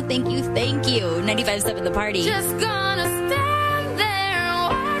us, so thank you. 95.7 The Party. Just gonna stand there and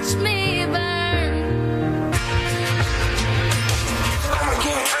watch me burn.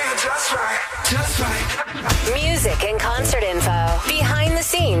 Just right. Music and concert info, behind the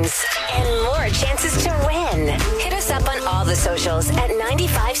scenes, and more chances to win. Hit us up on all the socials at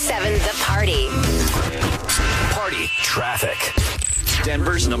 95.7 The Party. Party traffic.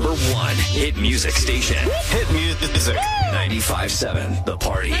 Denver's #1 hit music station. Hit music. 95.7 The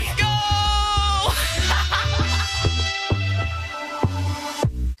Party. Let's go!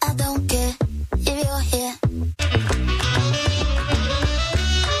 I don't care if you're here.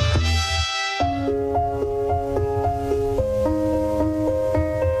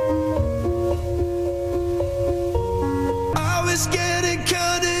 I was getting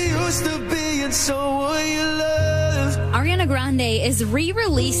kinda used to being someone you love. Ariana Grande is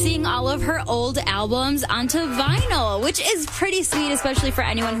re-releasing all of her old albums onto vinyl, which is pretty sweet, especially for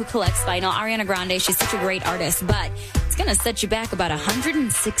anyone who collects vinyl. Ariana Grande, she's such a great artist, but it's going to set you back about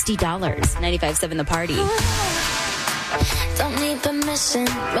 $160. 95.7 The Party. Don't need permission,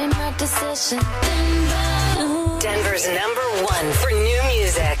 made my decision. Denver's #1 for new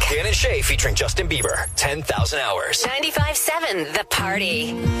music. Dan and Shay featuring Justin Bieber. 10,000 Hours. 95.7 The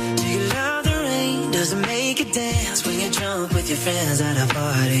Party. Do you love the rain? Does it make you dance when you're drunk with your friends at a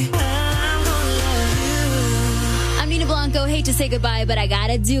party? I'm Nina Blanco. Hate to say goodbye, but I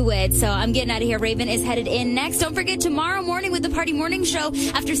gotta do it. So I'm getting out of here. Raven is headed in next. Don't forget, tomorrow morning with the Party Morning Show,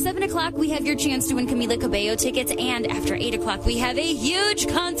 after 7 o'clock, we have your chance to win Camila Cabello tickets. And after 8 o'clock, we have a huge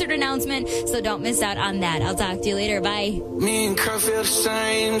concert announcement. So don't miss out on that. I'll talk to you later. Bye. Me and Kurt feel the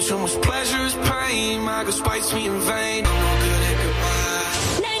same. Too much pleasure is pain. My girl spites me in vain. I'm no good at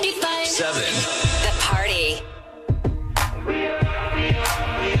goodbye. 95.7 The Party.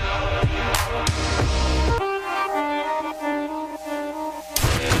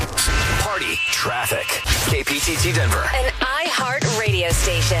 Party traffic. KPTT Denver. An iHeart radio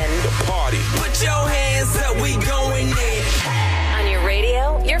station. The Party. Put your hands up, we going in. On your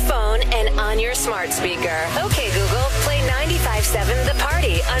radio, your phone, and on your smart speaker. Okay, Google, play 95.7 The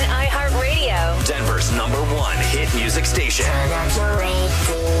Party on iHeartRadio. Denver's #1 hit music station. Turn it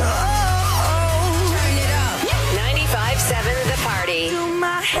up. 95.7 The Party. Do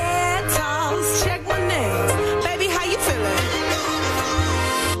my head toss, check my nails. Baby, how you feeling?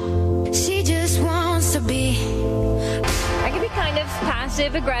 She just wants to be. I can be kind of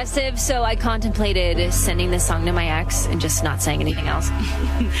passive aggressive, so I contemplated sending this song to my ex and just not saying anything else.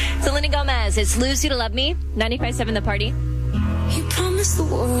 Selena Gomez, it's Lose You to Love Me, 95.7 The Party. You promised the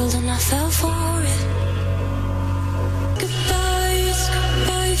world and I fell for it. Goodbye,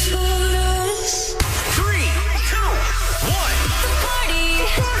 goodbye for us. 3, 2, 1. The party.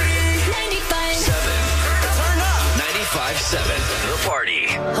 95.7. Turn up. 95.7 The Party.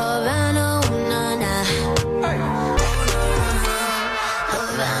 Havana, na, na.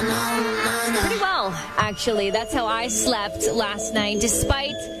 Pretty well, actually. That's how I slept last night,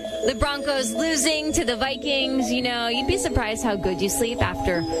 despite the Broncos losing to the Vikings. You know, you'd be surprised how good you sleep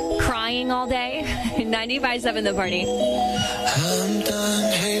after crying all day. 95.7 The Party. I'm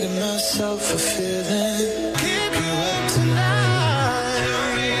done hating myself for feeling. Keep you up tonight.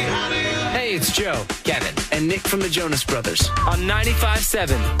 Hey, it's Joe, Kevin, and Nick from the Jonas Brothers on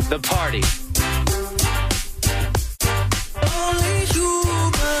 95.7 The Party. Only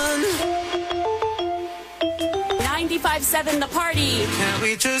human. 95.7 The Party. Can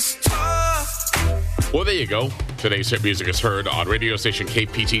we just talk? Well, there you go. Today's hit music is heard on radio station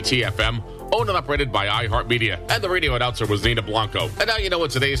KPTT FM, owned and operated by iHeartMedia. And the radio announcer was Nina Blanco. And now you know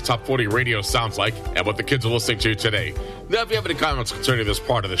what today's Top 40 radio sounds like and what the kids are listening to today. Now, if you have any comments concerning this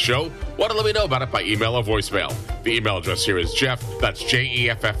part of the show, why don't let me know about it by email or voicemail. The email address here is Jeff, that's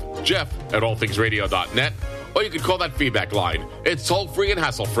Jeff, Jeff at allthingsradio.net. Or you can call that feedback line. It's toll-free and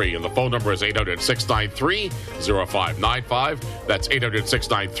hassle-free, and the phone number is 800-693-0595. That's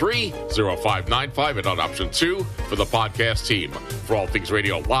 800-693-0595, and on option 2 for the podcast team. For All Things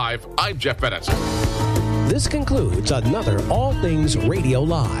Radio Live, I'm Jeff Bennett. This concludes another All Things Radio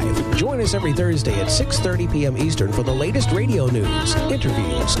Live. Join us every Thursday at 6:30 p.m. Eastern for the latest radio news,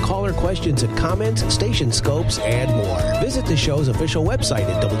 interviews, caller questions and comments, station scopes, and more. Visit the show's official website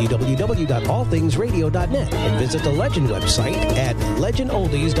at www.allthingsradio.net and visit the Legend website at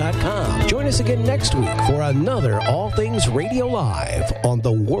legendoldies.com. Join us again next week for another All Things Radio Live on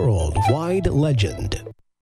the Worldwide Legend.